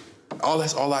work.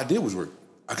 That's all I did was work.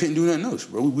 I couldn't do nothing else,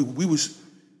 bro. We was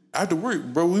after work,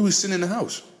 bro. We was sitting in the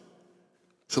house.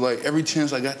 So like every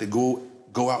chance I got to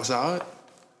go outside,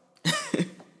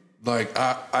 like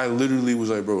I literally was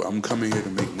like, bro, I'm coming here to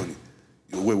make money.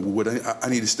 What I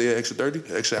need to stay an extra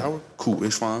 30, extra hour. Cool,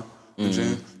 it's fine. You know what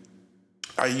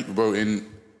I'm saying? Bro, and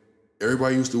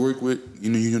everybody used to work with, you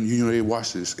know, they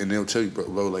watch this and they'll tell you,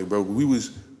 bro, we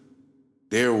was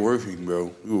there working,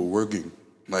 bro. We were working.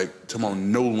 Like, talking about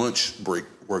no lunch break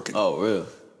working. Oh, real?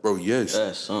 Bro, yes.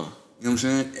 That's something. You know what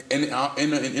I'm saying?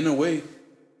 And in a way,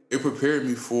 it prepared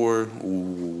me for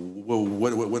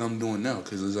what I'm doing now.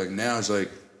 Because it's like, now it's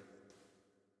like,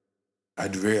 I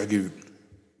give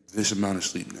this amount of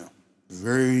sleep now.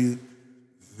 Very,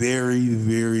 very,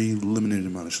 very limited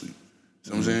amount of sleep.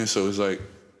 You know what I'm saying? So it's like,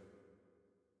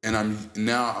 and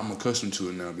I'm accustomed to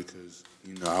it now because,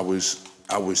 you know, I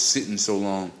was sitting so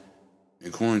long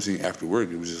in quarantine after work.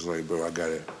 It was just like, bro,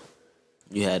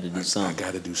 you had to do something. I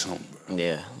gotta do something, bro.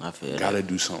 Yeah, I feel that. Gotta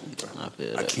do something, bro. I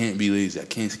feel that. I can't be lazy. I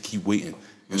can't keep waiting.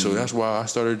 And so that's why I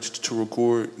started to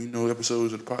record, you know,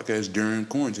 episodes of the podcast during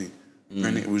quarantine.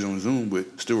 Granted, it was on Zoom, but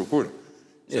still recording.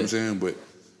 You know what I'm saying? But,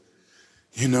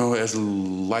 you know, as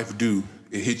life do,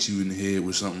 it hits you in the head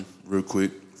with something real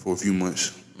quick for a few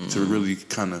months to really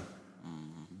kind of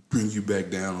bring you back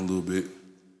down a little bit.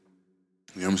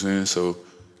 You know what I'm saying? So,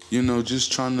 you know,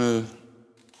 just trying to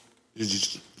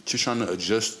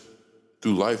adjust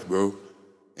through life, bro,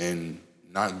 and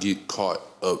not get caught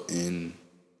up in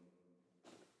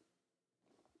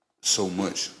so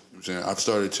much. You know what I'm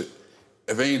saying?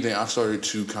 If anything, I've started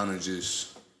to kind of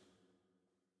just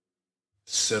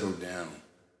settle down.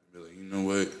 Be like, you know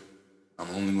what? I'm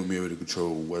only gonna be able to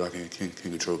control what I can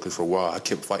control. Because for a while, I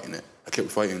kept fighting it. I kept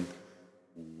fighting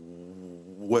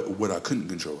what I couldn't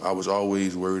control. I was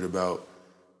always worried about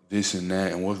this and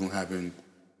that and what's gonna happen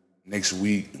next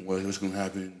week and what's gonna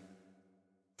happen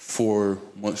 4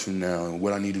 months from now and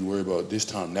what I need to worry about this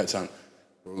time, that time.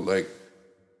 Bro, like,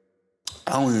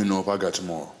 I don't even know if I got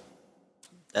tomorrow.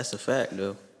 That's a fact,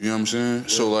 though. You know what I'm saying? Yeah.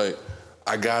 So, like,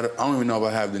 I don't even know if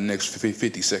I have the next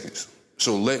 50 seconds.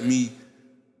 So let me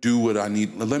do what I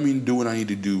need. Let me do what I need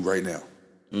to do right now.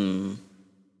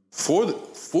 For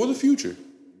the future,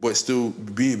 but still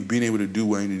being able to do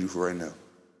what I need to do for right now.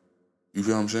 You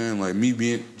feel what I'm saying? Like, me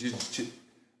being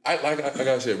like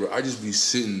I said, bro, I just be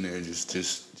sitting there just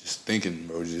thinking,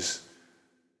 bro, just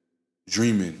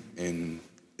dreaming, and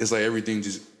it's like everything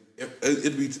just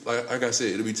it'll be like I said,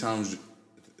 it'll be times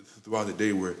throughout the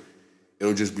day where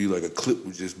it'll just be like a clip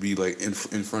would just be like in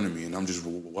front of me, and I'm just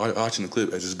watching the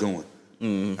clip as it's going.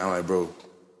 And I'm like, bro,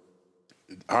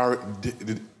 I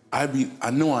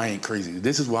know I ain't crazy.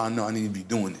 This is why I know I need to be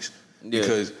doing this. Yeah.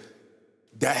 Because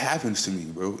that happens to me,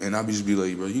 bro. And I'll just be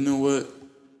like, bro, you know what?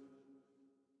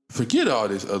 Forget all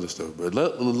this other stuff, bro.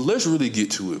 Let's really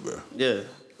get to it, bro. Yeah.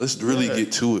 Let's really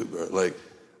get to it, bro. Like,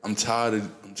 I'm tired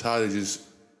of just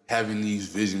having these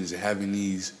visions and having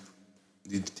these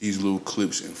little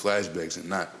clips and flashbacks and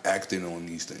not acting on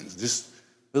these things.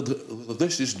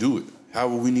 Let's just do it.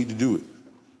 However we need to do it.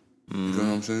 You know what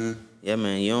I'm saying? Yeah,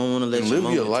 man. You don't want to let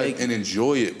live your life and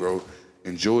enjoy it, bro.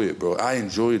 Enjoy it, bro. I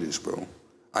enjoy this, bro.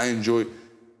 I enjoy,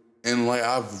 and like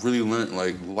I've really learned,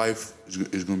 like life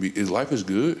life is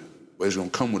good, but it's gonna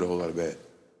come with a whole lot of bad.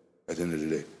 At the end of the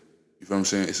day, you feel what I'm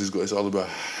saying? It's all about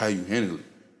how you handle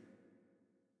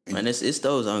it. Man, it's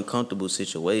those uncomfortable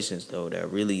situations though that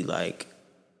really like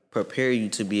prepare you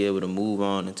to be able to move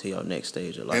on into your next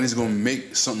stage of life. And it's gonna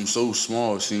make something so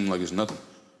small seem like it's nothing.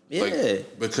 Yeah.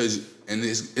 Like, because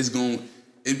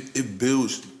it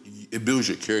builds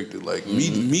your character. Like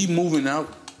me moving out,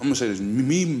 I'm gonna say this.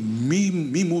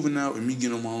 Me moving out and me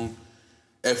getting on my own.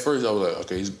 At first I was like,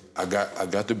 okay, I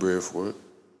got the bread for it.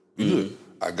 We good.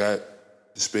 I got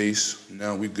the space.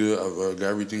 Now we good. I've got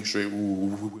everything straight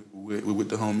with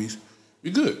the homies.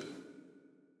 We good.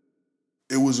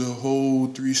 It was a whole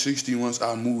 360 once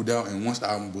I moved out, and once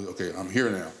I was okay, I'm here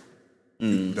now.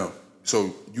 No,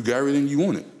 so you got everything you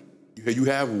wanted. You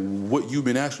have what you've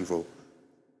been asking for.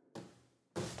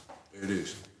 There it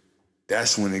is.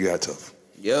 That's when it got tough.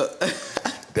 Yep.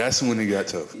 That's when it got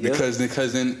tough. Yep.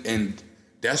 Because then, and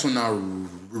that's when I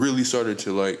really started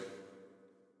to like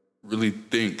really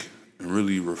think and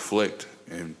really reflect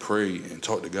and pray and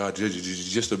talk to God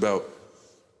just about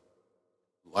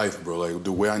life, bro. Like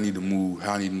the way I need to move,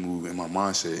 how I need to move in my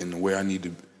mindset, and the way I need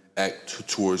to act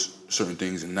towards certain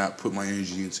things and not put my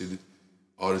energy into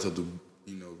all this other,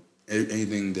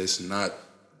 anything that's not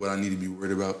what I need to be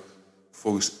worried about.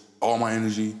 Focus all my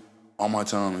energy, all my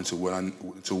time into what I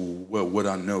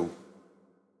know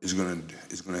is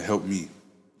gonna help me.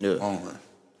 Yeah, long run.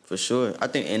 for sure. I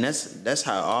think, and that's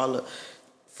how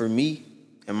for me,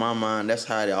 in my mind, that's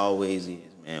how it always is,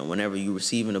 man. Whenever you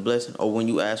receiving a blessing, or when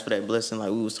you ask for that blessing,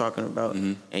 like we was talking about,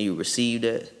 and you receive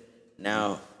that,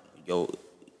 now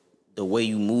the way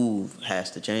you move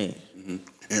has to change.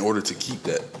 In order to keep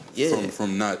that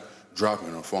from not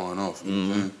dropping or falling off. You know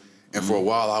what I'm saying? And for a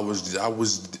while, I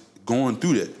was going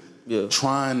through that,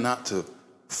 trying not to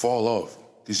fall off.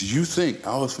 Cause you think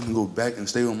I was finna go back and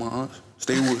stay with my aunts,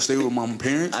 stay with my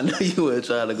parents. I know you were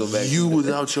trying to go back. You was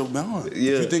out your mind.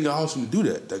 Yeah. If you think I was finna do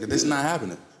that, that's not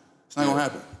happening. It's not gonna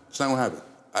happen. It's not gonna happen.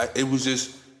 It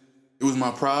was my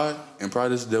pride, and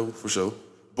pride is the devil for sure.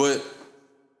 But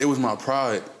it was my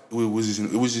pride.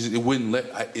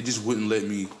 It just wouldn't let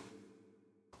me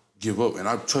give up. And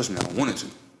trust me, I wanted to.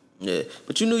 Yeah,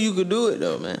 but you knew you could do it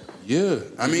though, man. Yeah,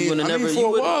 for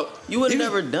a while, you would have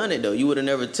never done it though. You would have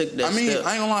never took that. I mean, step.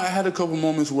 I ain't gonna lie. I had a couple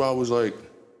moments where I was like,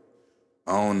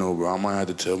 I don't know, bro. I might have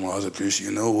to tell my other Chris,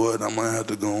 you know what? I might have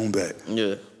to go on back.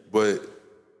 Yeah. But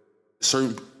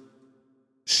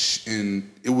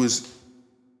and it was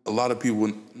a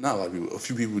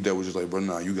few people that was just like, bro,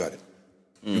 nah, you got it.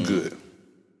 You good.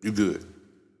 You good.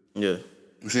 Yeah.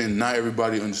 I'm saying not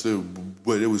everybody understood,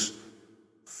 but it was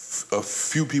a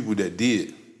few people that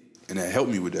did, and that helped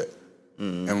me with that.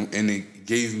 And it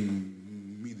gave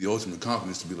me the ultimate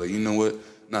confidence to be like, you know what?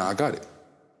 Nah, I got it.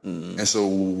 And so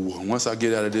once I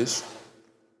get out of this,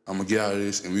 I'm gonna get out of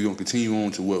this, and we're gonna continue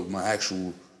on to what my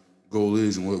actual goal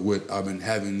is, and what I've been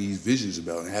having these visions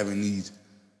about, and having these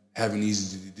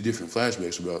different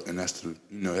flashbacks about, and that's at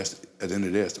the end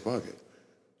of the day, that's the podcast.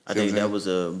 I think that was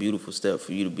a beautiful step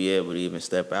for you to be able to even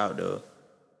step out though,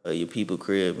 your people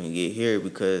crib and get here,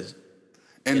 because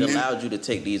it allowed you to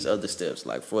take these other steps,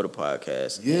 like for the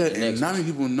podcast. Yeah, and not many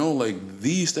people know, like,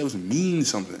 these steps mean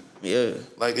something. Yeah.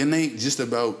 Like, it ain't just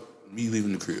about me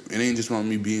leaving the crib. It ain't just about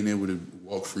me being able to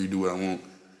walk free, do what I want,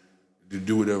 to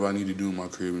do whatever I need to do in my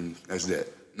crib, and that's that.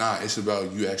 Nah, it's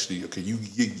about you actually, okay,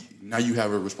 now you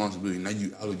have a responsibility. Now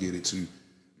you obligated to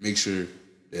make sure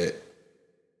that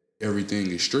everything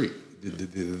is straight.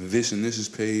 This and this is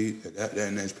paid, that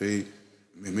and that's paid.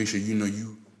 Make sure you know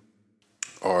you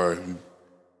are,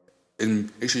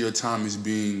 and make sure your time is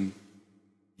being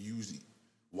used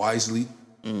wisely,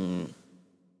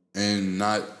 and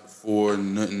not for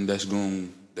nothing that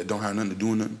don't have nothing to do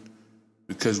with nothing.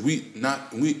 Because we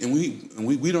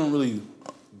don't really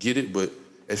get it, but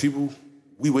as people,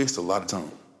 we waste a lot of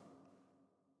time.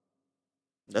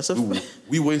 That's a fact.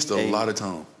 We waste a lot of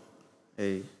time.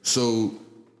 Hey. So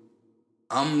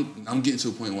I'm getting to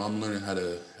a point where I'm learning how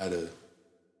to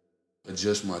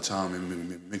adjust my time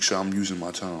and make sure I'm using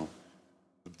my time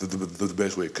the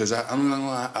best way. Because I'm not gonna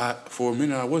lie, for a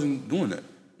minute I wasn't doing that.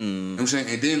 You know what I'm saying?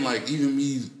 And then, like, even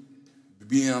me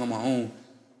being out on my own,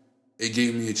 it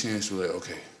gave me a chance to, like,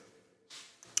 okay,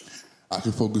 I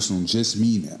can focus on just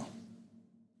me now.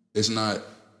 It's not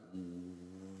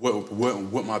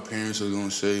what my parents are gonna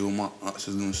say, what my aunts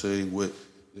are gonna say, what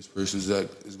this person's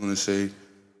is gonna say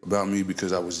about me,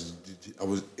 because I was,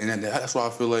 and that's why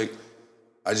I feel like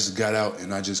I just got out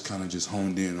and I just kind of just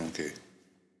honed in on, okay,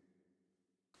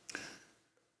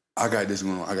 I got this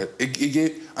going on. I ain't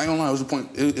gonna lie, it's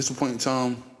a point in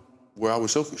time where I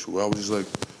was selfish, where I was just like,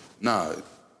 nah,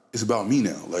 it's about me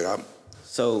now. Like,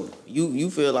 So you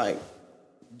feel like,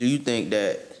 do you think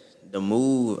that the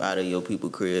move out of your people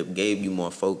crib gave you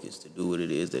more focus to do what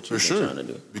it is that you're trying to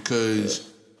do? Because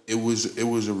it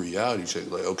was a reality check.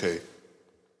 Like, okay,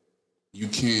 you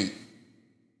can't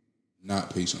not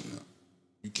pay something up.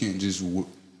 You can't just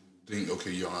think,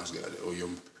 okay, your aunts got it,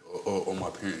 or my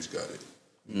parents got it.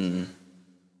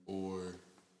 Or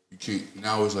you can't.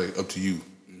 Now it's like up to you.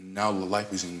 Now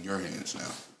life is in your hands now.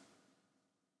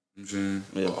 You know what I'm saying?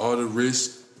 Yeah. But all the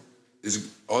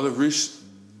risks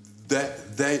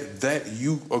that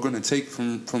you are gonna take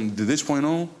from this point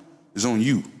on is on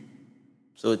you.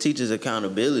 So it teaches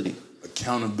accountability.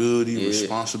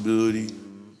 Responsibility.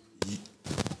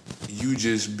 You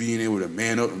just being able to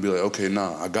man up and be like, okay,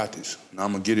 nah, I got this. Now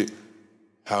I'm gonna get it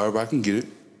however I can get it,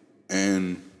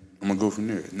 and I'm gonna go from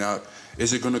there. Now,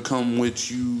 is it gonna come with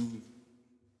you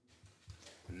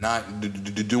not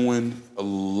doing a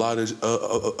lot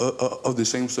of the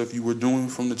same stuff you were doing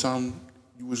from the time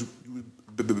you was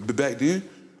back then?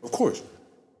 Of course.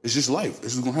 It's just life.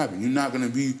 This is gonna happen. You're not gonna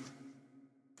be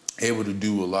able to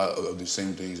do a lot of the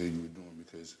same things that you were doing,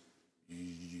 because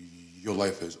your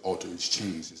life has altered. It's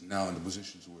changed. It's now in the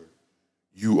positions where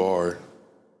you are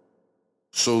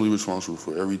solely responsible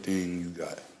for everything you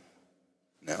got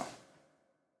now.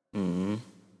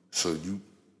 So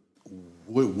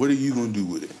what are you gonna do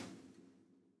with it?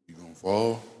 You gonna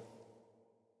fall?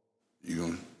 You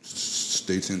gonna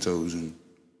stay 10 toes and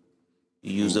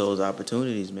You use those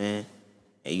opportunities, man,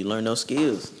 and you learn those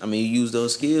skills. I mean, you use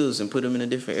those skills and put them in the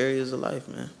different areas of life,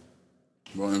 man.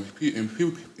 bro, and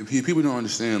people don't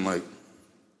understand, like,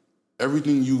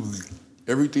 everything you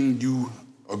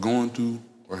are going through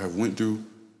or have went through,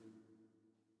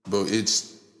 bro,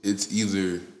 it's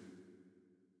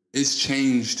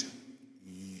changed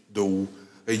the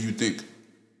way you think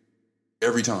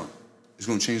every time. It's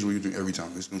gonna change the way you think every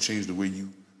time. It's gonna change the way you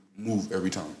move every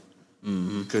time.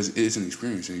 Because it's an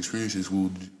experience, and experiences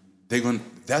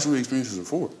that's what experiences are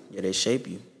for. Yeah, they shape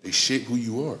you. They shape who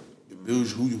you are. It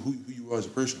builds who you are as a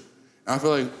person. And I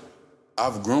feel like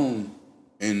I've grown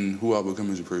in who I've become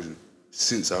as a person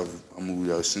since I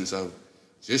moved out, since I've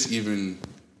just getting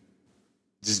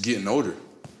older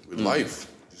with life.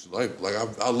 Just life. Like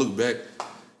I look back,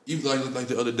 even like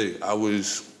the other day, I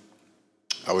was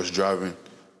driving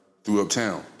through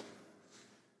uptown,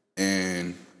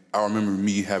 and I remember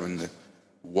me having to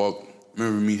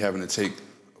take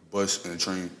a bus and a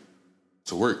train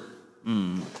to work.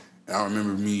 And I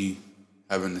remember me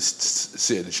having to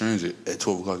sit at the transit at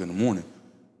 12 o'clock in the morning,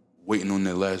 waiting on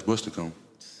that last bus to come.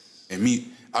 And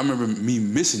I remember me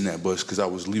missing that bus because I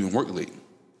was leaving work late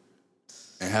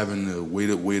and having to wait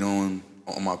on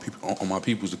my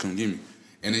peoples to come get me.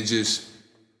 And I just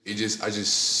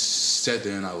sat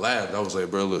there and I laughed. I was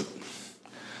like, bro, look,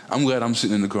 I'm glad I'm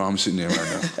sitting in the car. I'm sitting there right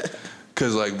now.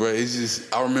 Cause like, bro, it's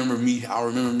just, I remember me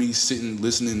sitting,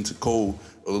 listening to Cole,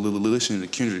 or listening to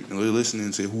Kendrick, or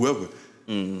listening to whoever.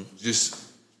 Just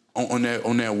on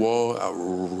that wall,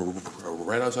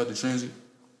 right outside the transit,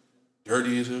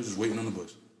 dirty as hell, just waiting on the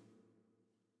bus.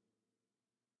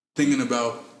 Thinking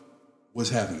about what's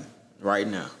happening. Right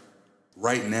now.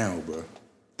 Right now, bro.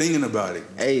 Thinking about it.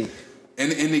 Hey.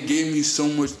 And it gave me so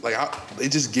much, like, I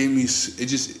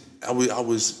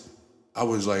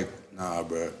was like, nah,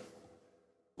 bro.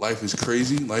 Life is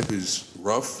crazy. Life is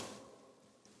rough,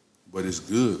 but it's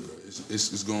good, bro.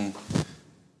 It's going.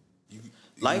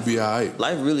 Life be all right.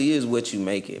 Life really is what you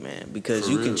make it, man. Because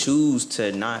you can choose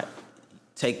to not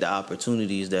take the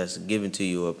opportunities that's given to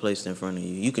you or placed in front of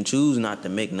you. You can choose not to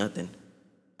make nothing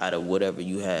out of whatever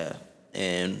you have.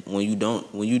 And when you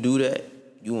do that,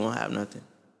 you won't have nothing.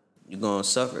 You're gonna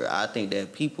suffer. I think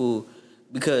that people,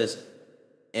 because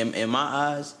in my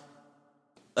eyes,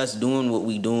 us doing what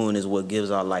we doing is what gives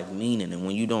our life meaning. And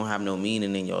when you don't have no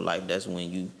meaning in your life, that's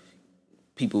when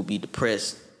people be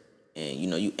depressed and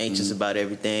you anxious about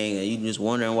everything and you just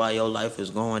wondering why your life is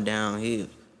going downhill.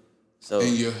 So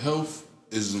and your health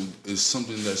is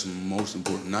something that's most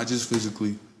important, not just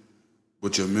physically,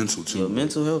 but your mental too. Your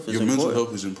mental health is important. Your mental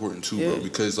health is important too, bro.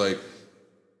 Because like,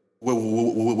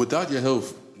 without your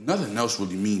health, nothing else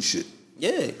really means shit.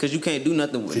 Yeah, because you can't do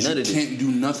nothing with none of this. You can't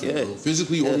do nothing, bro,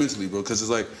 physically or mentally, bro. Because it's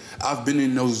like, I've been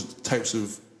in those types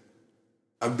of,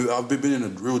 I've been in a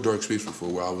real dark space before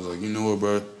where I was like, you know what,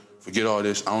 bro, forget all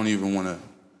this. I don't even want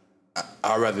to,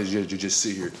 I'd rather just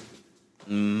sit here.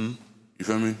 You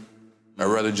feel me? I'd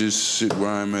rather just sit where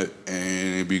I'm at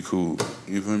and it be cool.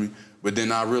 You feel me? But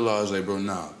then I realized, like, bro,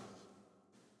 nah.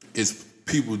 It's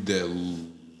people that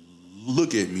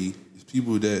look at me. It's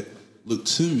people that look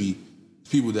to me.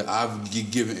 It's people that I've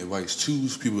given advice to.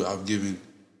 It's people that I've given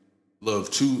love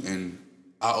to. And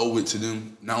I owe it to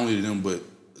them, not only to them, but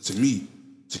to me,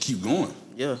 to keep going.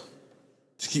 Yeah.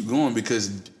 To keep going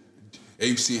because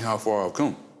they've seen how far I've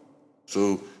come.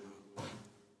 So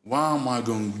why am I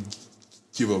going to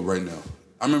give up right now?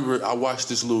 I remember I watched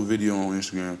this little video on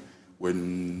Instagram where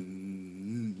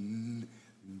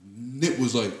Nip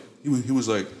was like, he was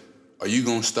like, are you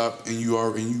gonna stop and you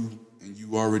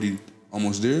already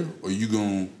almost there, or you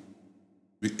gonna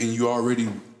and you already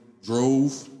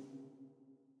drove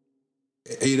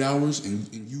 8 hours and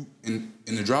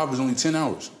the drive is only 10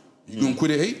 hours. You gonna quit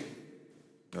at 8?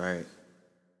 Right.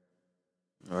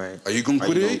 Are you gonna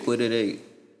quit at 8? Quit at 8.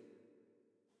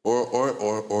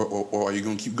 Or are you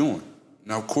gonna keep going?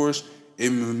 Now, of course, it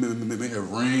may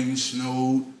have rained,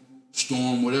 snowed,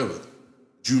 storm, whatever.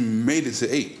 You made it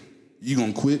to 8. You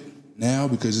gonna quit now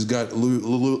because it's got a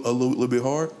little bit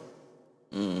hard?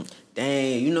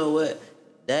 Dang, you know what?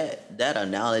 That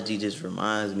analogy just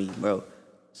reminds me, bro.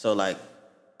 So like,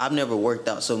 I've never worked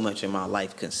out so much in my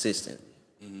life consistently,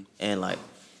 and like,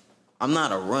 I'm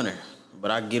not a runner,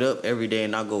 but I get up every day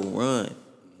and I go run,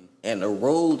 and the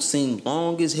road seemed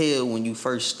long as hell when you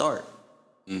first start.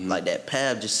 Like that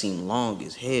path just seemed long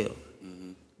as hell,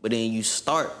 but then you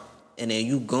start and then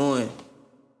you going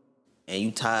and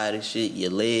you tired of shit,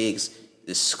 your legs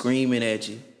is screaming at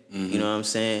you. You know what I'm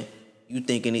saying? You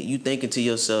thinking to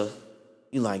yourself,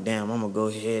 you like, damn, I'm gonna go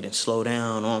ahead and slow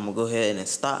down, or I'm gonna go ahead and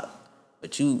stop.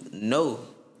 But you know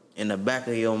in the back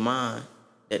of your mind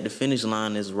that the finish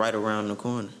line is right around the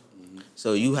corner.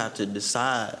 So you have to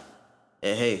decide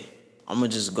that, hey, I'm gonna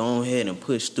just go ahead and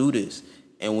push through this.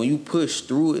 And when you push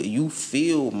through it, you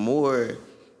feel more,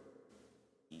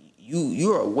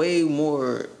 you are way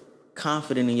more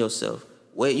confident in yourself.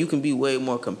 You can be way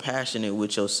more compassionate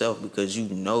with yourself because you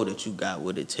know that you got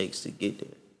what it takes to get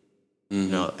there. You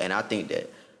know, and I think that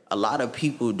a lot of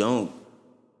people don't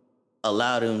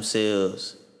allow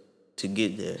themselves to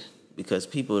get there because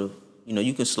people, you know,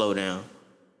 you can slow down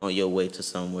on your way to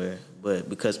somewhere, but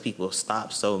because people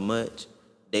stop so much,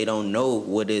 they don't know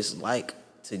what it's like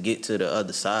to get to the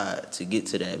other side, to get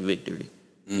to that victory.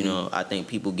 You know, I think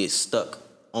people get stuck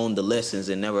on the lessons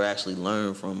and never actually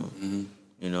learn from them.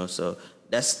 You know, so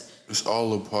it's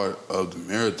all a part of the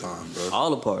marathon, bro.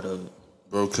 All a part of it,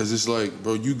 bro. Cause it's like,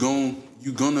 bro, you gonna,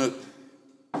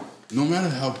 no matter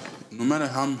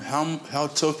how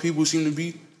tough people seem to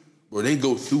be, bro, they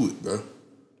go through it, bro.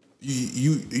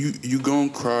 You gonna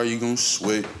cry, you gonna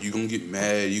sweat, you gonna get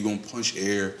mad, you gonna punch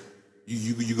air,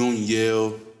 you gonna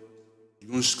yell, you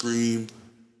gonna scream,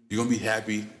 you gonna be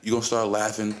happy, you gonna start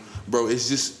laughing, bro. It's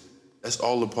just, that's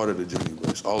all a part of the journey, bro.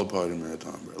 It's all a part of the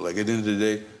marathon, bro. Like at the end of the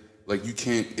day, like you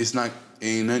can't,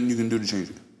 ain't nothing you can do to change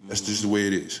it. That's just the way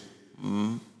it is.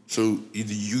 So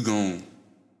either you gonna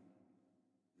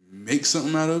make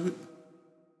something out of it,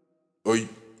 or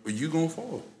you gonna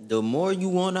fall. The more you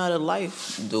want out of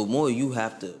life, the more you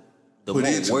have to, the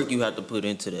more work you have to put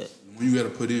into that. The more you gotta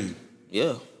put in.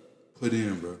 Yeah. Put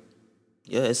in, bro.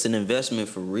 Yeah, it's an investment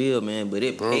for real, man. But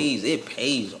it pays. It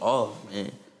pays off,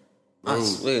 man. Bro. I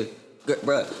swear,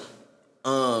 bro.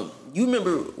 You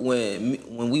remember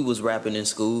when we was rapping in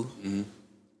school?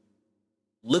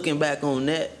 Looking back on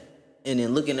that, and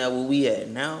then looking at where we at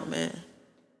now, man.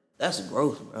 That's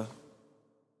growth, bro.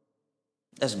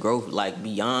 That's growth, like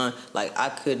beyond. Like I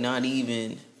could not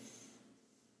even.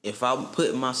 If I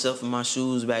put myself in my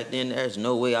shoes back then, there's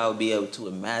no way I would be able to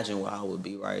imagine where I would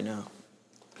be right now.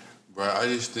 Bro, I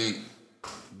just think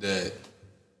that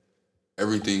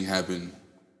everything happened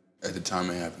at the time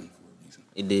it happened for a reason.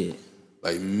 It did.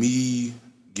 Like me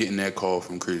getting that call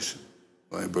from Chris,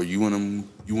 like, bro, we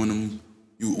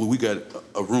got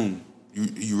a room.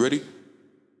 You ready?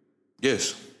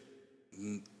 Yes.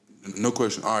 No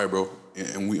question. All right, bro.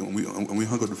 And we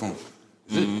hung up the phone.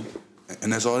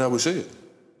 And that's all that was said.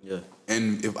 Yeah.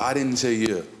 And if I didn't say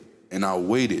yeah, and I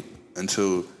waited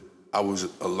until I was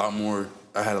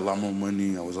I had a lot more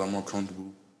money, I was a lot more comfortable, you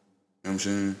know what I'm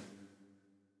saying?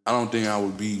 I don't think I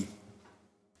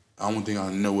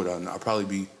know what I know. I'd probably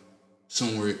be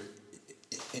somewhere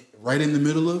right in the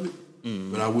middle of it,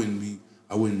 but I wouldn't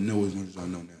know as much as I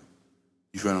know now.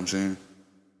 You feel what I'm saying?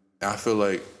 And I feel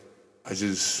like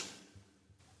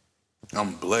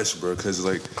I'm blessed, bro, because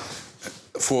like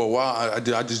for a while I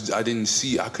couldn't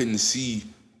see.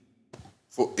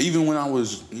 Even when I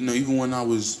was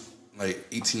like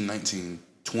 18, 19,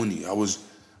 20,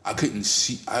 I couldn't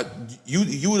see.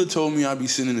 You would have told me I'd be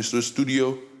sitting in the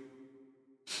studio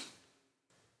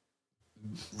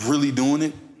really doing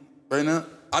it right now.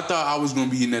 I thought I was gonna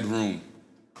be in that room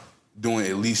doing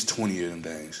at least 20 of them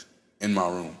things in my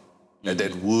room at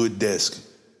that wood desk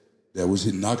that was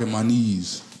knocking my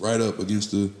knees right up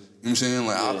against the, you know what I'm saying?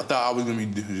 Like I thought I was gonna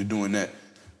be doing that,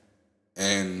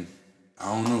 and I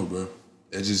don't know, bro.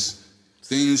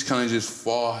 Things kind of just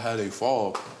fall how they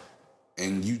fall,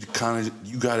 and you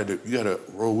gotta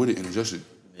roll with it and adjust it.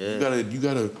 Yeah. You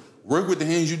gotta work with the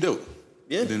hands you dealt.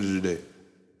 Yeah. At the end of the day,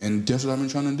 and that's what I've been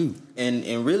trying to do.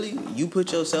 And really, you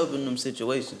put yourself in them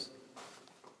situations.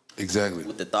 Exactly.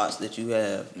 With the thoughts that you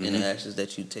have and the actions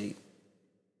that you take,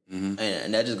 and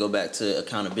that just go back to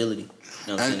accountability. You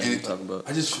know what I'm saying? That we talk about.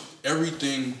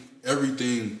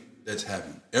 Everything that's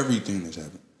happened,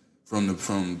 from the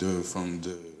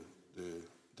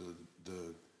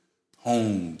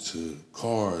home to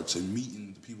car to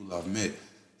meeting the people I've met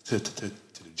to the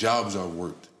jobs I've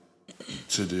worked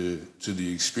to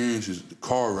the experiences, the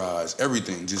car rides,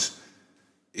 everything.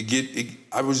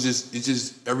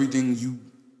 Everything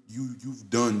you've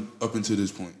done up until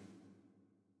this point.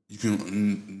 You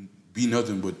can be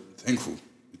nothing but thankful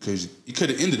because you could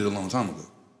have ended it a long time ago.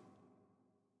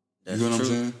 That's you know what true.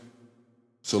 I'm saying?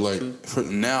 So like for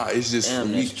now, it's just Damn,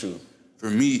 for me. that's true. For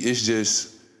me, it's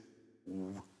just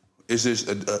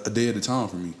a day at a time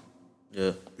for me.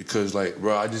 Yeah. Because like,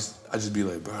 bro, I just be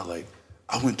like, bro, like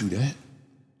I went through that.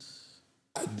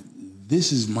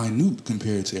 This is minute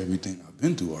compared to everything I've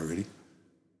been through already.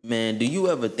 Man, do you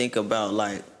ever think about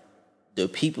like the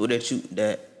people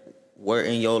that were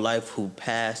in your life who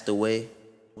passed away?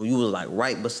 When you was like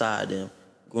right beside them,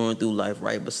 going through life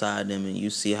right beside them, and you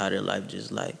see how their life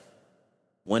just like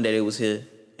one day they was here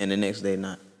and the next day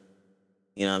not.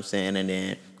 You know what I'm saying? And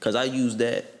then, cause I use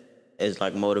that as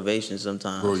like motivation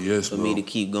sometimes, Bro, yes, for bro. me to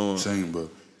keep going. Same, bro.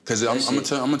 Cause I'm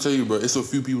gonna tell you, bro. It's a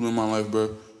few people in my life,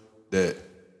 bro, that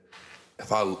if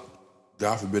God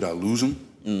forbid, I lose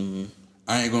them,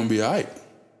 I ain't gonna be alright.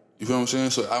 You feel what I'm saying?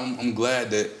 So I'm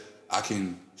glad that I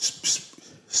can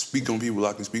speak on people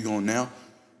I can speak on now,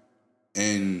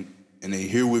 and they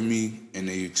here with me, and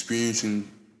they experiencing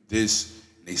this,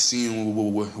 and they seeing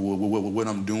what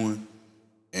I'm doing,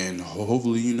 and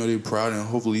hopefully, they proud, and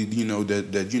hopefully,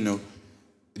 that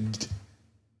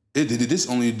this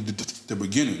only the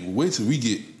beginning. Wait till we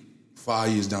get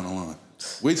 5 years down the line.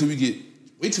 Wait till we get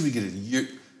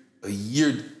a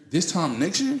year this time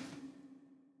next year.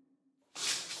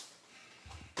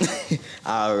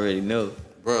 I already know.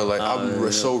 Bro, like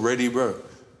I'm so ready, bro.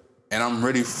 And I'm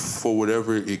ready for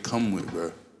whatever it come with,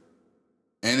 bro.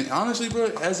 And honestly, bro,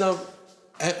 as I've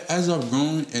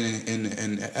grown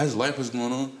and as life is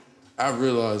going on, I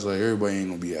realize like everybody ain't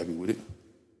gonna be happy with it.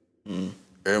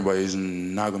 Everybody is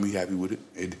not gonna be happy with it.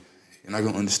 They're not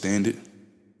gonna understand it.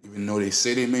 Even though they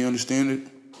say they may understand it,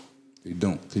 they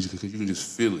don't. Cause you can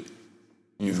just feel it.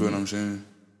 You feel what I'm saying?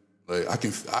 Like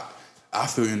I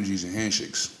feel energies and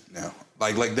handshakes now.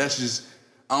 Like that's just,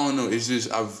 I don't know. It's just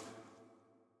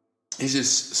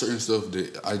certain stuff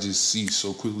that I just see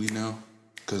so quickly now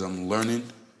because I'm learning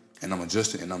and I'm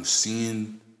adjusting and I'm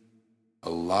seeing a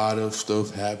lot of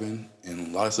stuff happen and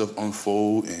a lot of stuff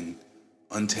unfold and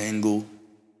untangle.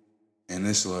 And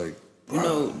it's like,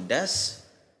 bruh, that's,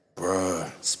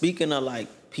 bruh. Speaking of like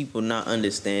people not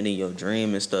understanding your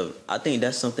dream and stuff, I think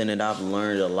that's something that I've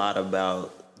learned a lot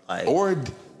about, like, or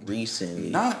recently.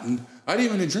 Not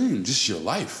even a dream, just your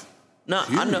life. No,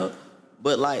 I know,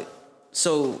 but like,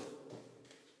 so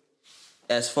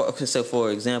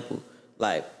for example,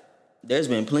 like, there's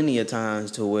been plenty of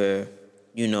times to where,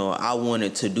 I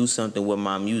wanted to do something with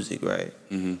my music, right?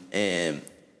 And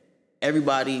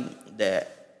everybody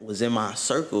that was in my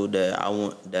circle that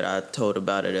I told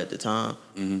about it at the time,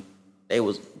 they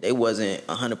wasn't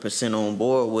 100% on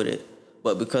board with it,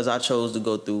 but because I chose to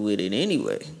go through with it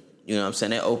anyway, you know what I'm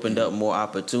saying, that opened up more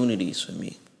opportunities for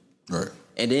me. Right.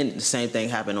 And then the same thing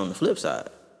happened on the flip side.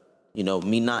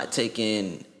 Me not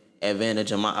taking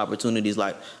advantage of my opportunities.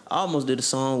 Like, I almost did a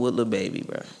song with Lil Baby,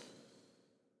 bro.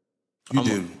 You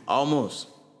did? Almost.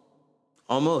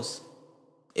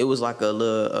 It was like a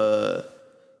little,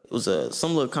 it was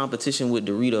some little competition with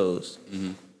Doritos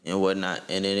and whatnot.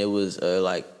 And then it was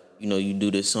like, you do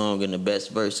this song and the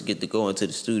best verse to get to go into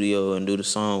the studio and do the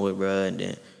song with, bro, and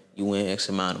then you win X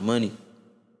amount of money.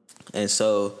 And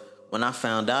so when I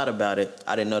found out about it,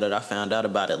 I didn't know that I found out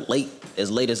about it as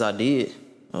late as I did.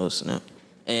 Oh, snap.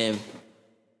 And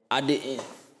I didn't.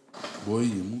 Boy,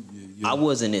 I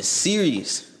wasn't as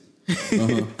serious.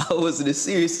 I wasn't as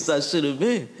serious as I should have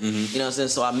been. You know what I'm saying?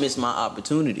 So I missed my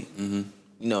opportunity. And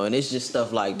it's just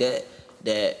stuff like that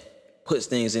puts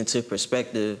things into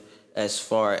perspective as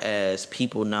far as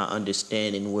people not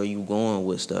understanding where you going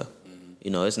with stuff.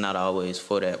 It's not always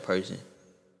for that person.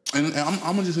 And I'm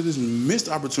gonna just say this: missed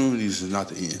opportunities is not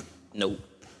the end. Nope.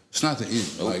 It's not the end.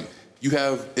 Nope. Like you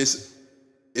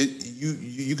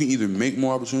can either make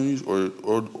more opportunities or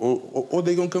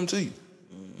they gonna come to you.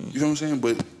 You know what I'm saying?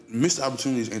 But missed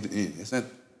opportunities ain't the end. It's not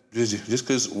just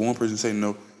because one person say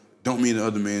no, don't mean the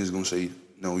other man is gonna say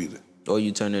no either. Or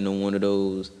you turn into one of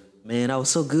those, man, I was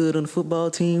so good on the football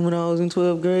team when I was in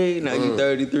 12th grade. Now you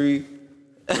 33.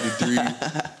 33,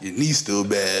 your knee's still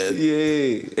bad. Yeah.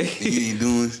 You ain't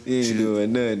doing shit.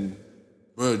 Doing nothing.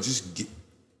 Bro, just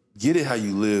get it how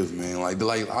you live, man. Like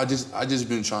I just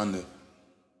been trying to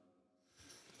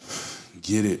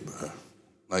get it, bro.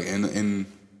 Like and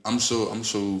I'm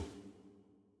so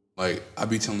like I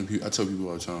tell people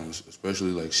all the time,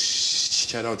 especially like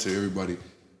shout out to everybody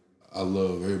I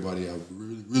love, everybody I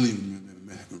really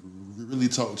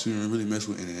talk to and really mess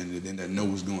with and that know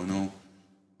what's going on.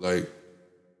 Like,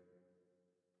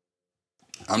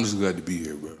 I'm just glad to be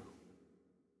here, bro.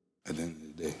 At the end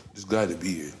of the day, just glad to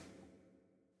be here.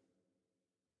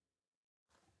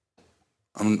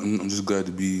 I'm just glad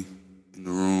to be in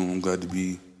the room. I'm glad to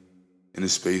be in a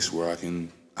space where I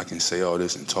can say all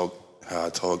this and talk how I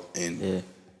talk and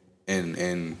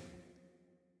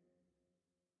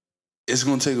it's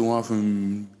gonna take a while for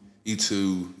me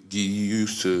to get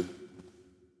used to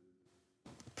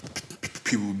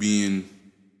people being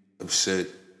upset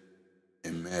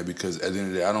and mad because at the end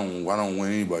of the day, I don't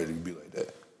want anybody to be like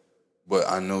that. But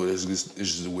I know this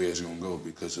is the way it's gonna go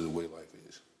because of the way life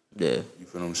is. Yeah. You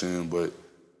feel what I'm saying? But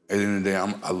at the end of the day,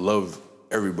 I love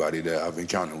everybody that I've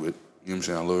encountered with. You know what I'm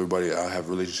saying? I love everybody I have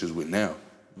relationships with now.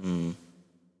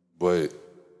 But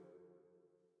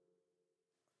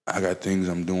I got things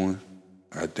I'm doing.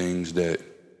 I got things that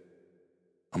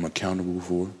I'm accountable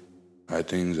for. I got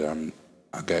things that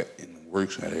I got in the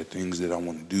works. I got things that I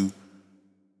want to do.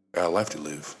 I got a life to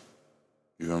live.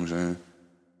 You know what I'm saying?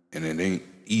 And it ain't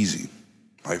easy.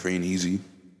 Life ain't easy.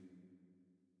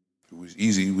 If it was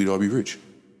easy, we'd all be rich.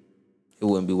 It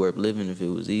wouldn't be worth living if it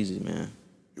was easy, man.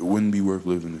 It wouldn't be worth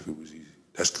living if it was easy.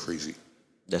 That's crazy.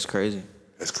 That's crazy.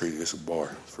 That's crazy. That's a bar,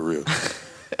 for real.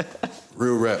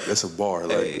 Real rap, that's a bar.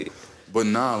 Like, Hey. But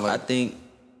nah, like, I think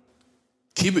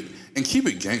keep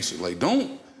it gangster. Like,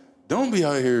 don't be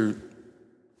out here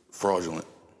fraudulent.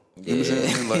 You know what I'm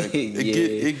saying? Like,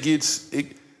 it gets.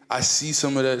 I see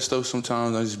some of that stuff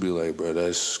sometimes. I just be like, bro,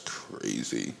 that's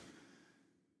crazy.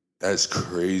 That's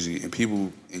crazy. And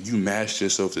you masked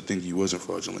yourself to think you wasn't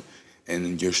fraudulent,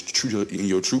 and your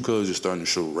true colors are starting to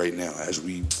show right now as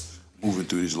we moving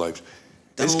through these lives.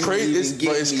 It's crazy.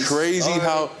 It's crazy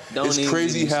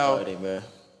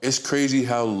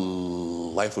how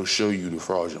life will show you the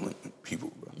fraudulent people,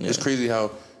 bro. Yeah. It's crazy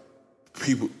how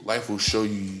life will show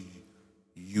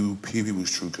you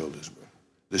people's true colors, bro.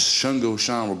 The sun gonna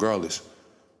shine regardless,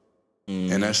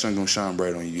 and that sun gonna shine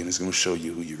bright on you, and it's gonna show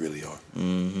you who you really are.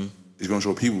 It's gonna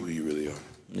show people who you really are.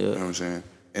 Yeah. You know what I'm saying?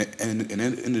 And at the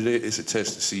end of the day, it's a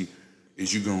test to see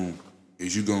is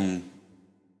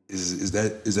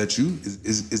that you?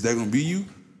 Is that gonna be you,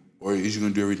 or is you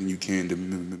gonna do everything you can to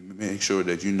make sure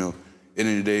that you know? At the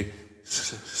end of the day,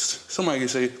 somebody can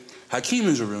say Hykeem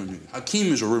is a real nigga.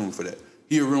 Hykeem is a real one for that.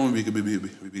 He a real one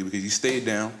because he stayed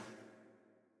down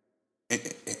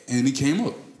and he came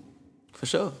up. For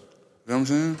sure. You know what I'm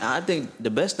saying? I think the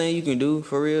best thing you can do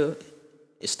for real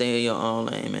is stay in your own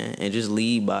lane, man, and just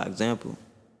lead by example.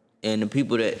 And the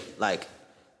people that, like,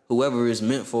 whoever is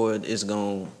meant for it is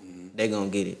they're gonna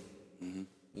get it.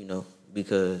 You know,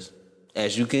 because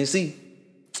as you can see,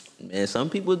 man, some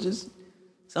people just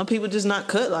not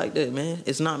cut like that, man.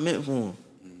 It's not meant for them.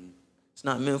 It's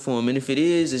not meant for them. And if it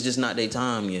is, it's just not their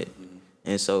time yet.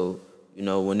 And so, you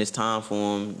know, when it's time for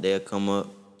them, they'll come up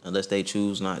unless they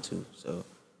choose not to. So,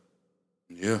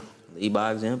 yeah. Lead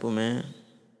by example, man.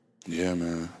 Yeah,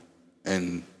 man.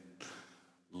 And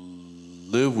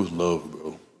live with love,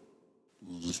 bro.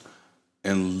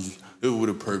 And live with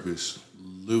a purpose.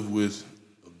 Live with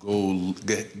a goal.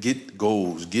 Get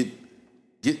goals. Get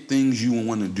things you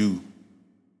want to do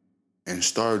and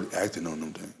start acting on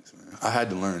them things, man. I had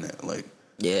to learn that. Like,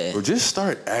 yeah. Or just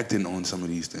start acting on some of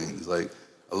these things. Like,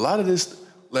 a lot of this,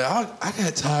 like, I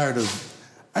got tired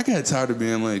of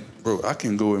being like, bro, I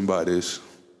can go and buy this,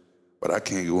 but I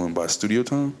can't go and buy studio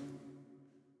time.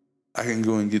 I can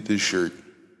go and get this shirt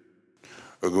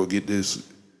or go get this,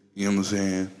 you know what I'm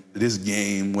saying, this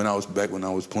game when I was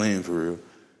playing for real.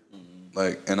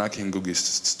 Like, and I can't go get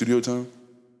studio time.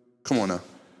 Come on now.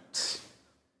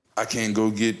 I can't go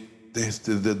get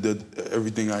the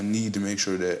everything I need to make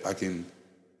sure that I can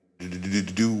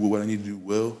do what I need to do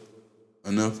well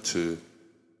enough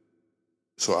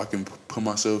so I can put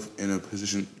myself in a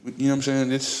position. You know what I'm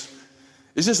saying? It's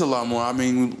just a lot more. I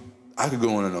mean, I could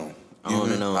go on and on. I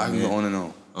can go on and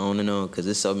on. On and on, because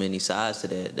there's so many sides to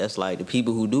that. That's like the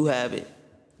people who do have it,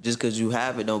 just because you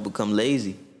have it don't become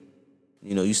lazy.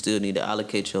 You know, you still need to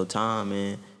allocate your time,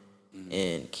 man,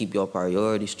 and keep your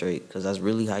priorities straight, because that's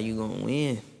really how you going to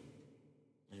win.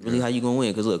 It's really how you going to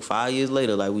win. Because look, 5 years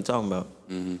later, like we talking about,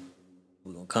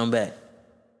 we're going to come back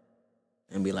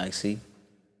and be like, see,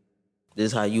 this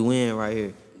is how you win right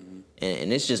here.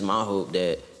 And it's just my hope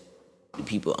that the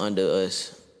people under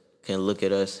us can look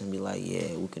at us and be like,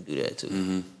 yeah, we can do that too.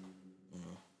 You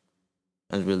know?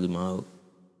 That's really my hope.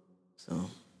 So.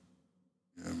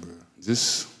 Yeah, bro.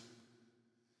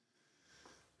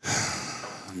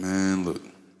 Man, look,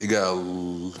 it got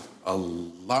a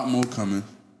lot more coming.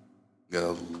 Got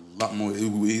a lot more.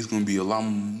 It's gonna be a lot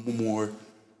more.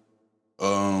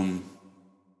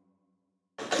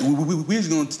 We're just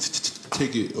gonna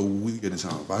take it a week at a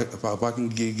time. If I can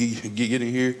get in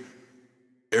here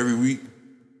every week,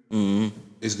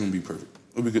 it's gonna be perfect.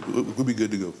 We'll be good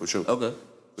to go for sure. Okay.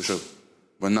 For sure.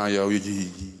 But now, y'all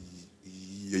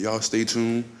stay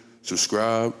tuned.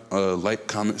 Subscribe, like,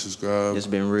 comment, subscribe. It's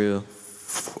been real.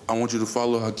 I want you to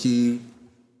follow Hykeem.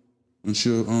 What's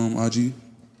your IG?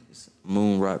 It's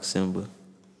Moonrock Simba.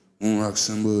 Moonrock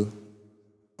Simba.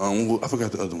 I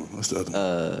forgot the other one. What's the other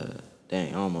one?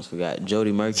 Dang, I almost forgot.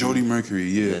 Jody Mercury. Jody Mercury,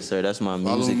 yeah. Yes, sir. That's my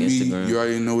Follow music me. Instagram. You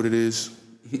already know what it is.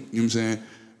 You know what I'm saying?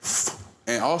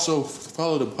 And also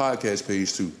follow the podcast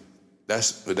page too.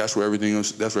 That's where everything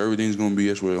else. That's where everything's gonna be.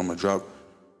 That's where I'm gonna drop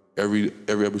every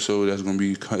episode. That's gonna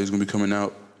be coming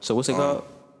out. So what's it called?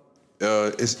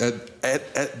 It's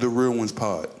at the Real Ones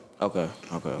Pod. Okay.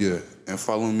 Yeah, and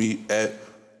follow me at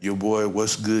your boy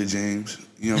What's Good James.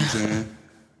 You know what I'm saying?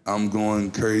 I'm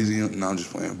going crazy. No, I'm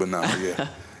just playing. But nah, yeah,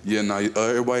 yeah. Nah,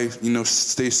 everybody,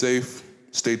 stay safe,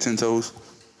 stay 10 toes,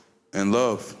 and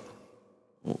love.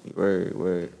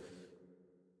 Word.